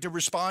journey, to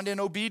respond in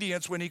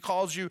obedience when he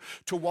calls you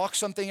to walk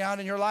something out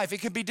in your life.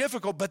 It can be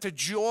difficult, but the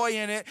joy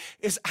in it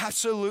is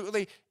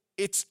absolutely,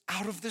 it's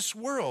out of this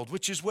world,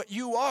 which is what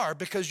you are,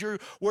 because you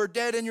were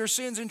dead in your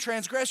sins and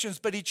transgressions,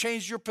 but he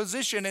changed your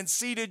position and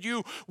seated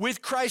you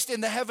with Christ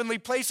in the heavenly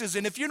places.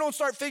 And if you don't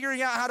start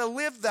figuring out how to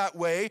live that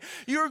way,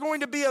 you're going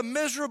to be a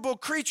miserable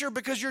creature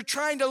because you're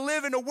trying to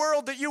live in a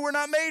world that you were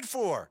not made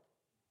for.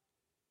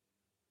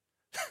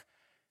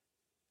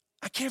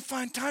 I can't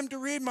find time to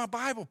read my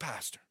Bible,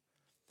 Pastor.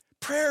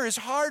 Prayer is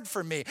hard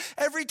for me.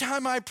 Every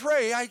time I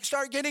pray, I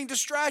start getting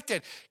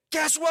distracted.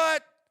 Guess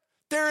what?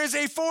 There is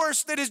a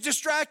force that is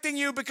distracting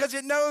you because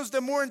it knows the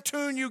more in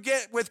tune you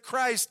get with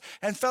Christ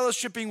and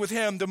fellowshipping with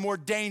him, the more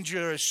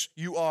dangerous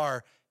you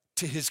are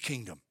to his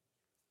kingdom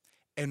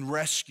and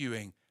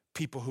rescuing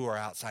people who are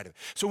outside of it.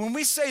 So when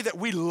we say that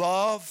we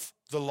love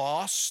the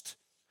lost,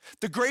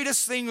 the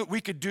greatest thing that we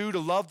could do to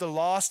love the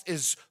lost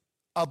is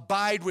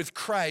abide with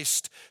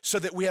Christ so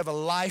that we have a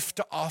life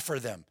to offer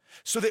them.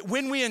 So that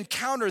when we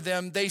encounter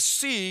them, they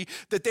see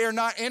that they are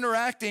not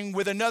interacting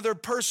with another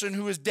person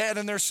who is dead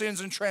in their sins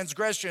and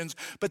transgressions,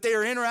 but they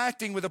are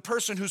interacting with a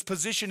person whose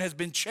position has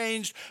been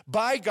changed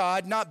by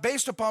God, not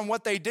based upon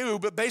what they do,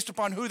 but based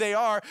upon who they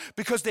are,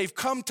 because they've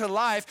come to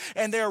life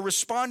and they are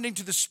responding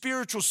to the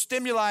spiritual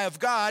stimuli of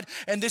God.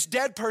 And this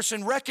dead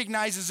person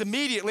recognizes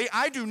immediately,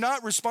 I do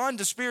not respond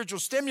to spiritual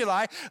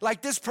stimuli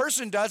like this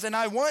person does, and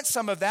I want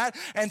some of that.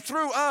 And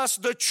through us,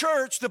 the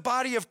church, the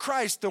body of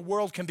Christ, the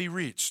world can be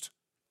reached.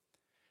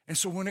 And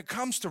so when it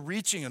comes to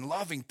reaching and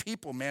loving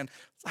people, man,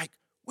 like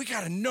we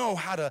got to know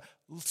how to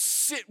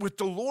sit with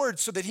the Lord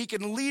so that he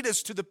can lead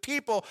us to the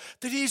people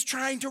that he's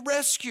trying to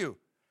rescue.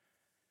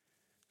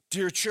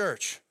 Dear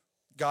church,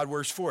 God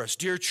works for us.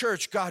 Dear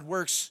church, God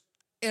works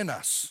in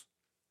us.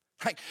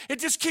 Like, it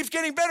just keeps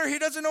getting better. He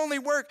doesn't only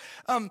work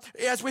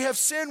as we have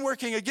sin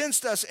working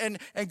against us and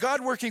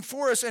God working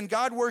for us and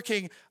God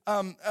working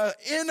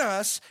in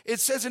us.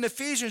 It says in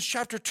Ephesians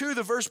chapter 2,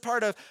 the first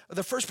part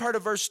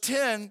of verse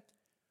 10,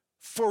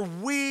 for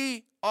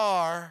we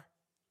are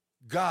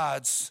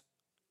God's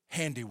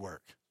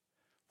handiwork.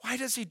 Why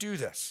does he do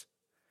this?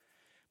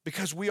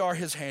 Because we are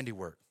his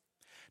handiwork.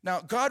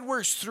 Now, God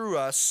works through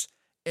us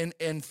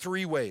in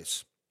three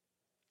ways.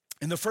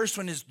 And the first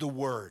one is the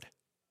word.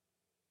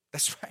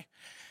 That's right.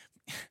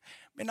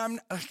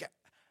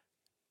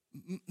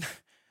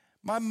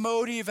 My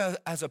motive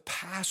as a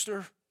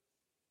pastor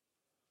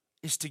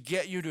is to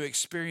get you to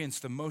experience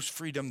the most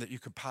freedom that you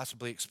could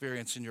possibly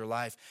experience in your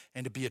life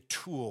and to be a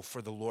tool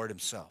for the Lord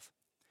himself.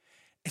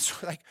 And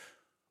so like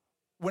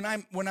when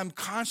I'm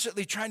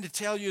constantly trying to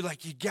tell you,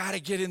 like, you got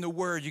to get in the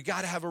word, you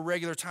got to have a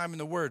regular time in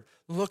the word,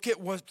 look at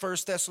what 1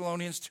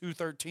 Thessalonians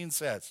 2:13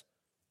 says.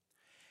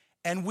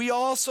 And we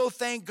also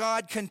thank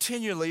God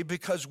continually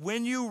because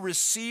when you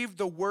received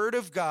the word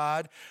of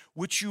God,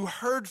 which you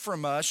heard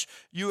from us,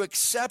 you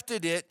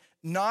accepted it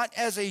not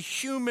as a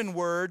human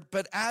word,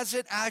 but as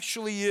it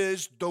actually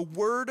is, the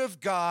word of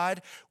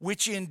God,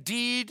 which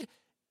indeed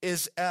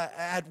is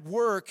at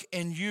work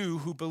in you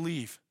who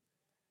believe.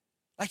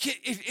 Like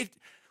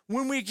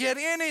when we get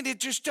in it, it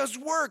just does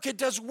work. It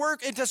does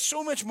work. It does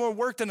so much more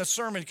work than a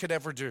sermon could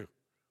ever do.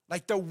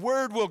 Like the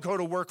word will go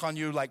to work on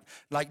you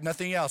like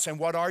nothing else. And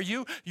what are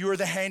you? You are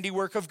the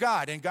handiwork of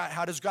God. And God,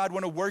 how does God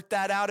want to work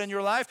that out in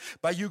your life?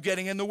 By you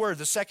getting in the word.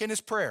 The second is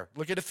prayer.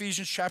 Look at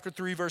Ephesians chapter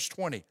 3, verse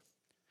 20.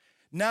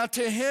 Now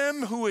to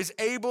him who is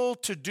able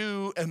to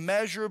do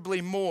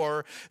immeasurably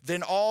more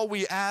than all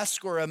we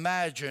ask or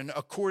imagine,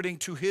 according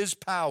to his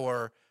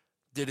power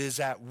that is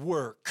at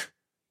work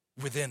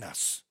within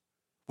us.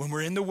 When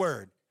we're in the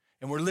word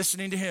and we're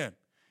listening to him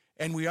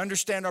and we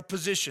understand our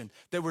position,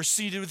 that we're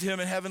seated with him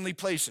in heavenly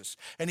places,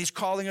 and he's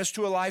calling us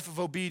to a life of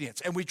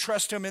obedience, and we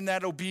trust him in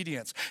that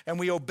obedience, and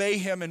we obey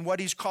him in what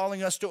he's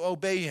calling us to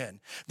obey in,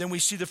 then we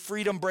see the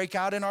freedom break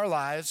out in our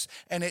lives,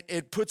 and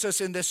it puts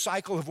us in this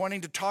cycle of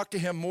wanting to talk to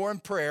him more in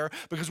prayer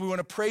because we want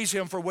to praise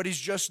him for what he's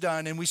just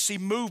done, and we see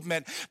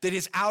movement that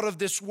is out of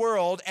this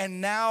world, and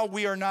now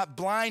we are not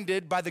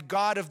blinded by the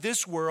God of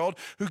this world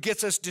who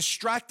gets us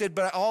distracted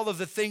by all of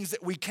the things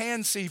that we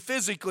can see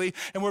physically,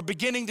 and we're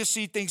beginning to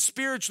see things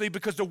spiritually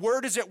because the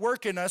word is at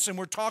work in us, and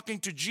we're talking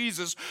to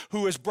Jesus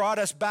who has brought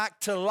us back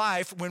to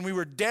life. When we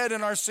were dead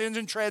in our sins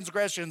and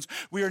transgressions,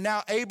 we are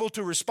now able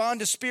to respond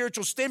to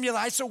spiritual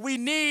stimuli, so we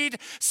need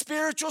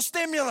spiritual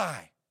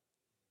stimuli.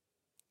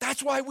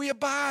 That's why we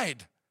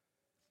abide,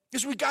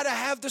 because we got to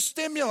have the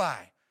stimuli.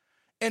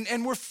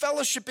 And we're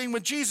fellowshipping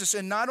with Jesus.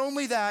 And not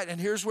only that,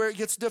 and here's where it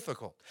gets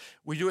difficult.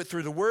 We do it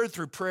through the word,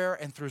 through prayer,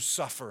 and through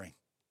suffering.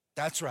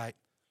 That's right,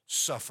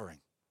 suffering.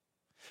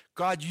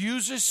 God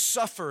uses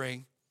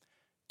suffering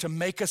to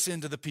make us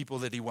into the people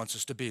that he wants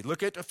us to be.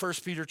 Look at 1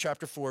 Peter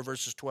chapter 4,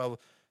 verses 12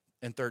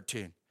 and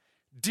 13.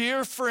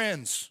 Dear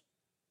friends,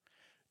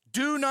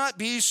 do not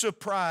be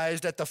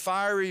surprised at the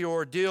fiery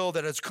ordeal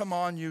that has come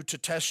on you to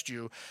test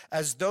you,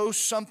 as though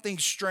something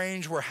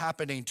strange were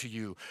happening to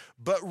you.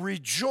 But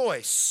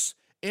rejoice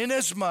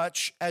inasmuch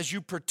as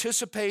you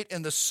participate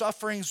in the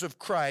sufferings of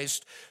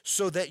Christ,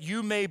 so that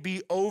you may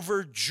be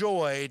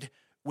overjoyed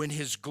when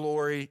his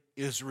glory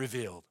is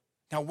revealed.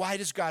 Now, why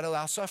does God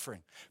allow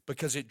suffering?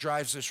 Because it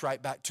drives us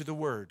right back to the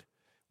word,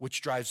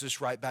 which drives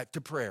us right back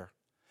to prayer,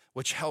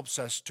 which helps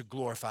us to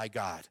glorify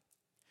God.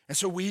 And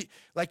so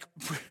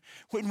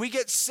when we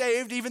get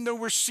saved, even though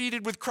we're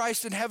seated with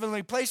Christ in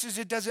heavenly places,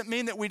 it doesn't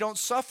mean that we don't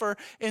suffer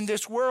in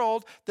this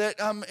world that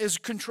is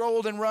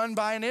controlled and run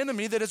by an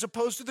enemy that is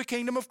opposed to the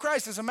kingdom of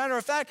Christ. As a matter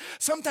of fact,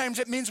 sometimes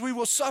it means we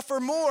will suffer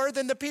more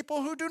than the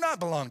people who do not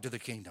belong to the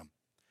kingdom,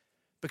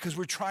 because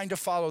we're trying to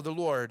follow the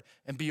Lord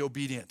and be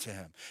obedient to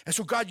him. And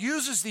so God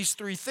uses these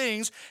three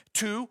things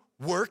to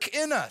work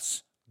in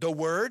us: the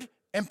word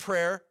and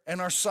prayer and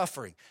our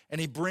suffering.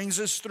 And he brings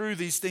us through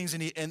these things,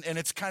 and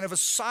it's kind of a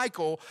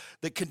cycle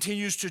that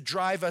continues to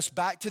drive us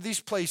back to these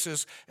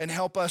places and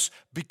help us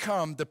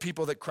become the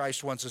people that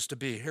Christ wants us to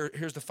be.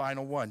 Here's the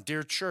final one.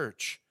 Dear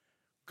church,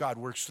 God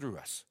works through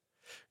us.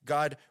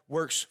 God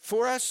works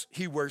for us,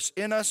 he works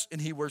in us,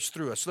 and he works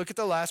through us. Look at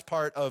the last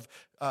part of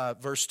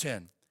verse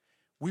 10.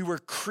 We were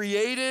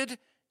created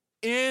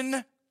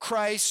in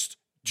Christ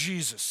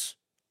Jesus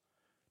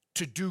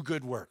to do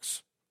good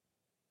works,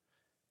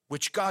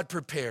 which God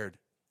prepared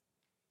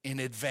in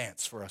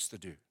advance for us to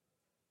do.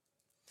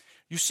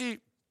 You see,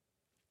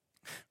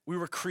 we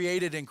were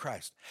created in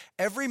Christ.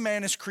 Every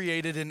man is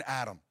created in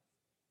Adam.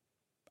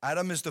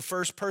 Adam is the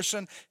first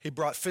person. He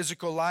brought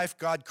physical life.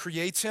 God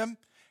creates him,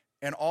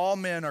 and all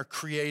men are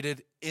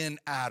created in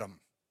Adam.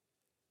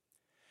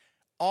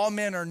 All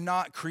men are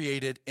not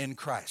created in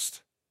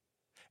Christ.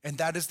 And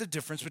that is the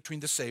difference between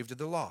the saved and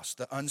the lost,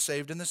 the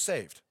unsaved and the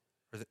saved.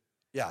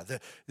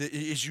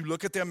 As you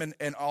look at them,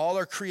 and all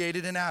are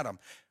created in Adam.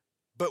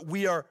 But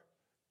we are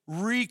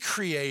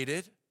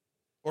recreated,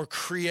 or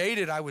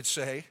created, I would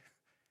say,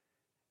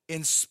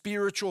 in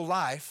spiritual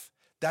life.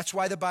 That's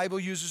why the Bible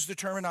uses the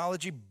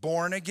terminology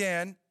born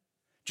again.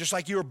 Just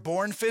like you were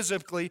born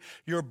physically,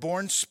 you're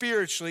born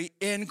spiritually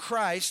in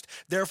Christ.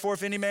 Therefore,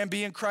 if any man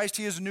be in Christ,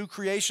 he is a new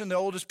creation. The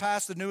old is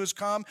past, the new has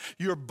come.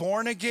 You're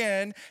born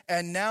again,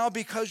 and now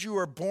because you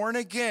are born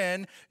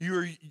again,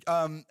 you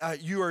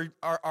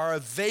are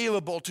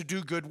available to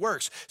do good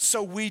works.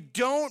 So we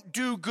don't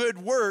do good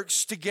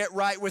works to get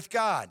right with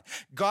God.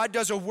 God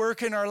does a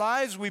work in our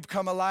lives. We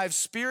become alive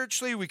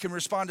spiritually. We can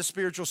respond to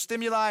spiritual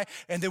stimuli,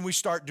 and then we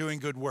start doing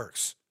good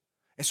works.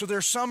 And so there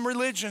are some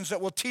religions that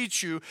will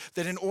teach you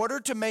that in order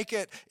to make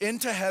it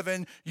into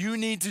heaven, you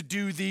need to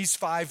do these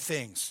 5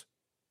 things.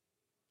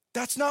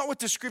 That's not what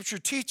the scripture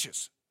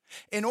teaches.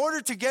 In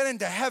order to get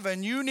into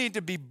heaven, you need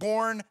to be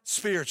born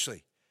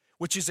spiritually,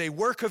 which is a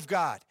work of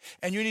God.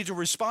 And you need to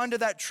respond to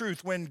that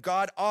truth when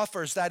God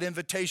offers that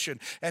invitation.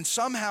 And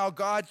somehow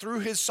God, through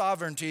his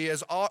sovereignty,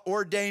 has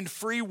ordained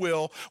free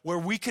will where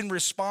we can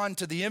respond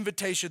to the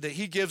invitation that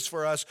he gives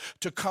for us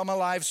to come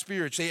alive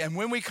spiritually. And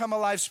when we come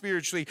alive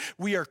spiritually,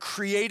 we are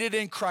created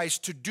in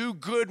Christ to do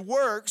good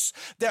works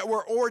that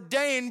were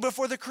ordained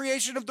before the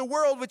creation of the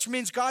world, which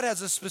means God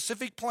has a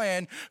specific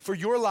plan for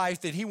your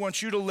life that he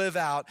wants you to live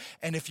out.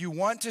 And if you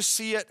want to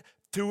see it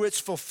through its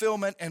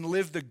fulfillment and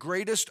live the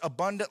greatest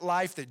abundant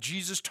life that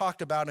Jesus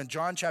talked about in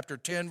John chapter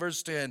 10,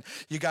 verse 10,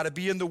 you got to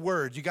be in the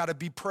Word, you got to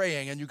be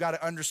praying, and you got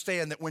to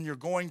understand that when you're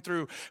going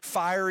through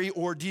fiery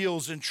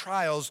ordeals and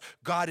trials,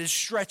 God is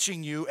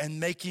stretching you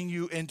and making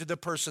you into the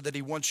person that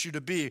he wants you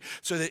to be,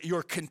 so that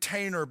your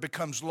container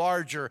becomes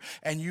larger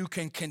and you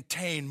can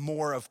contain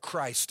more of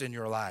Christ in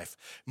your life,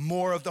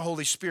 more of the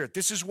Holy Spirit.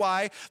 This is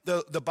why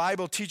the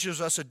Bible teaches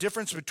us a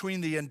difference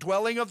between the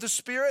indwelling of the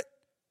Spirit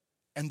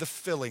and the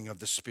filling of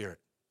the Spirit.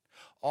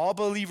 All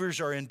believers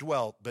are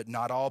indwelt, but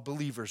not all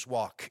believers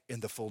walk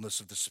in the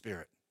fullness of the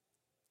Spirit.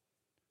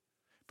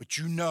 But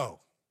you know,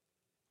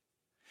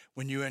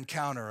 when you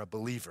encounter a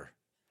believer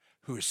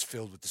who is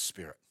filled with the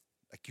Spirit.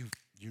 Like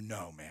you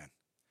know, man.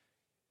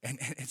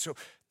 And so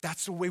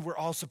that's the way we're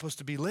all supposed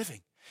to be living.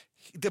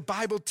 The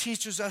Bible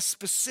teaches us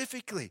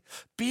specifically,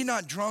 be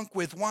not drunk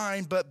with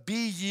wine, but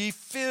be ye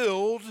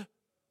filled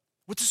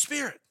with the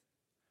Spirit.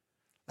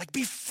 Like,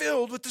 be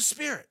filled with the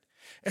Spirit.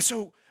 And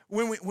so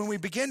when we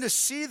begin to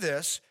see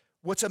this,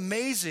 what's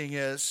amazing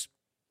is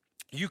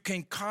you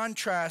can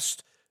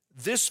contrast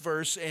this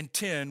verse in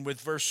 10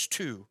 with verse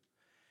 2.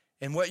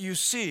 And what you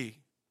see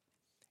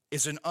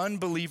is an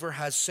unbeliever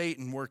has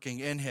Satan working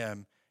in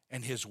him,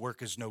 and his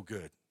work is no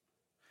good.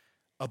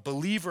 A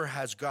believer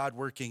has God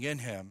working in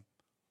him,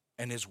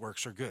 and his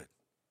works are good.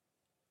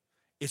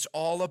 It's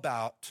all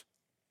about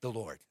the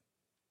Lord.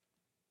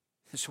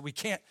 So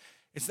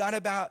it's not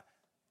about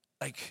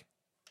like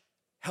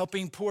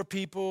helping poor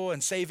people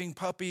and saving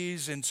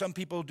puppies, and some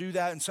people do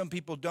that and some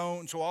people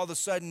don't. So all of a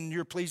sudden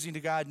you're pleasing to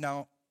God.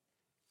 No.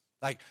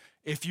 Like,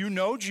 if you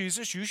know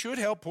Jesus, you should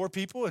help poor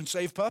people and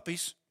save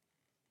puppies,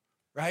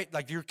 right?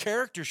 Like, your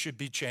character should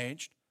be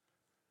changed.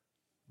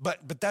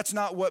 But that's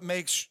not what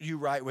makes you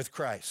right with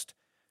Christ.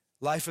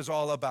 Life is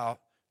all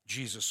about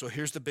Jesus. So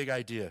here's the big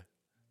idea.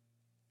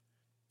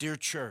 Dear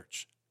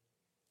church,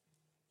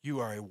 you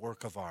are a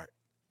work of art.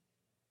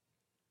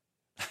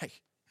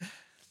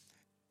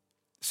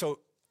 So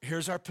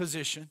here's our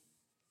position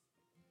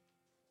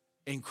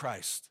in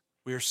Christ.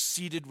 We are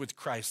seated with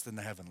Christ in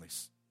the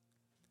heavenlies.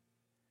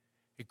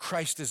 And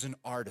Christ is an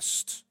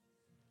artist.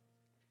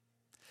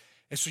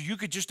 And so you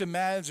could just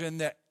imagine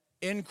that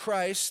in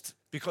Christ,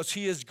 because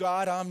he is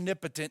God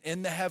omnipotent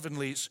in the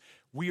heavenlies,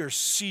 we are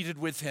seated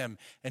with him,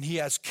 and he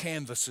has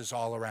canvases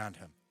all around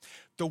him.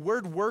 The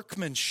word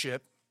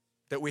workmanship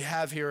that we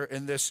have here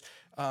in this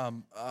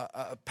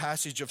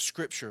passage of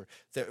Scripture,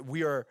 that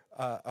we are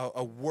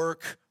a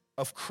work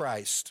of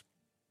Christ.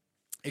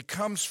 It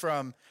comes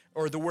from,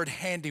 or the word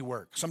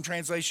handiwork. Some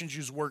translations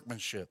use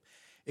workmanship.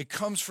 It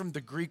comes from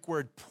the Greek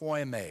word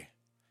poeme.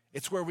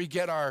 It's where we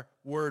get our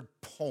word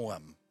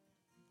poem.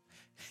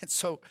 And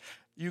so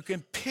you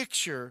can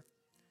picture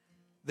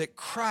that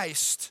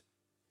Christ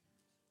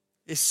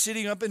is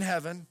sitting up in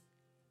heaven.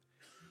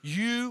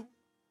 You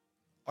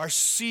are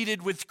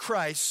seated with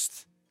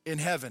Christ in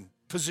heaven,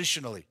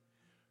 positionally.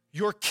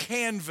 Your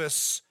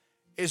canvas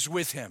is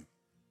with him.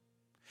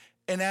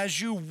 And as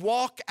you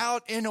walk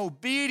out in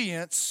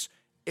obedience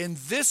in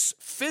this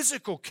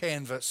physical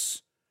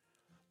canvas,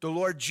 the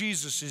Lord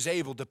Jesus is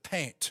able to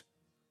paint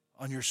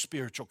on your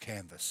spiritual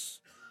canvas.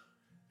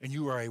 And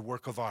you are a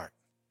work of art.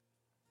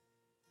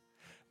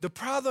 The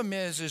problem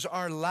is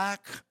our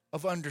lack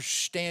of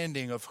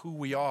understanding of who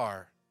we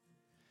are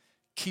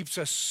keeps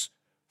us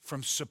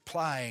from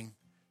supplying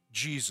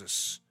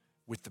Jesus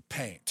with the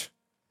paint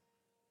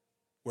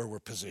where we're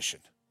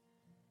positioned.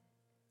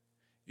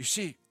 You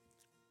see,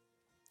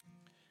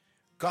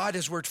 God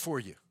has worked for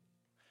you.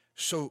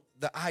 So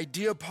the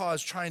idea Paul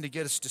is trying to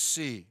get us to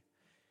see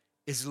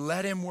is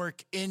let him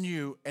work in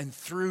you and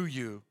through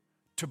you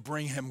to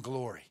bring him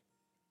glory.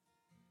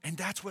 And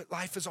that's what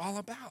life is all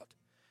about.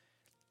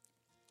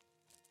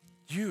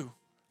 You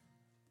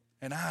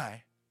and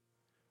I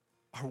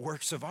are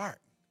works of art.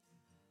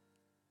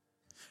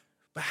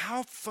 But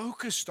how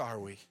focused are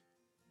we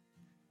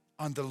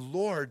on the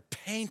Lord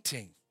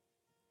painting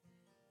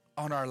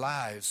on our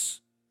lives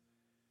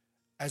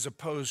as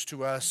opposed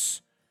to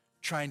us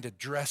trying to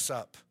dress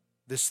up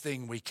this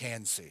thing we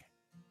can see?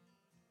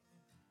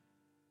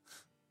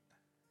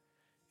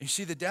 You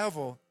see, the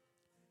devil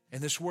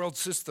in this world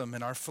system,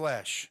 in our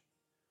flesh,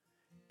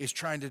 is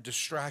trying to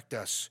distract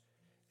us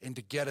and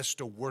to get us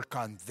to work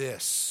on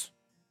this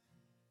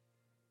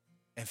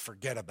and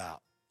forget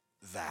about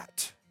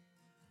that.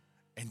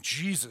 And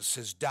Jesus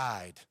has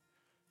died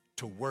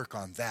to work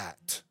on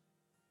that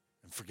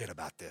and forget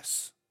about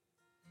this.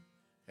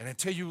 And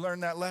until you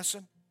learn that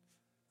lesson,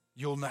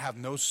 you'll have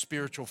no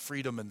spiritual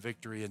freedom and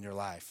victory in your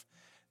life.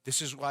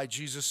 This is why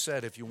Jesus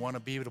said, if you want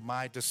to be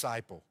my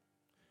disciple,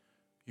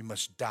 you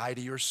must die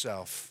to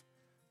yourself,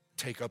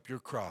 take up your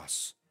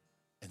cross,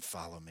 and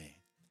follow me.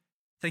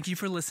 Thank you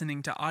for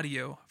listening to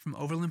audio from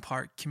Overland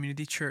Park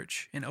Community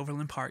Church in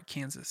Overland Park,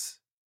 Kansas.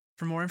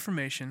 For more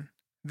information,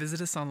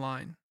 visit us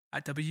online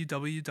at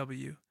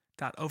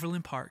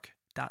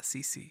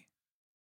www.overlandpark.cc.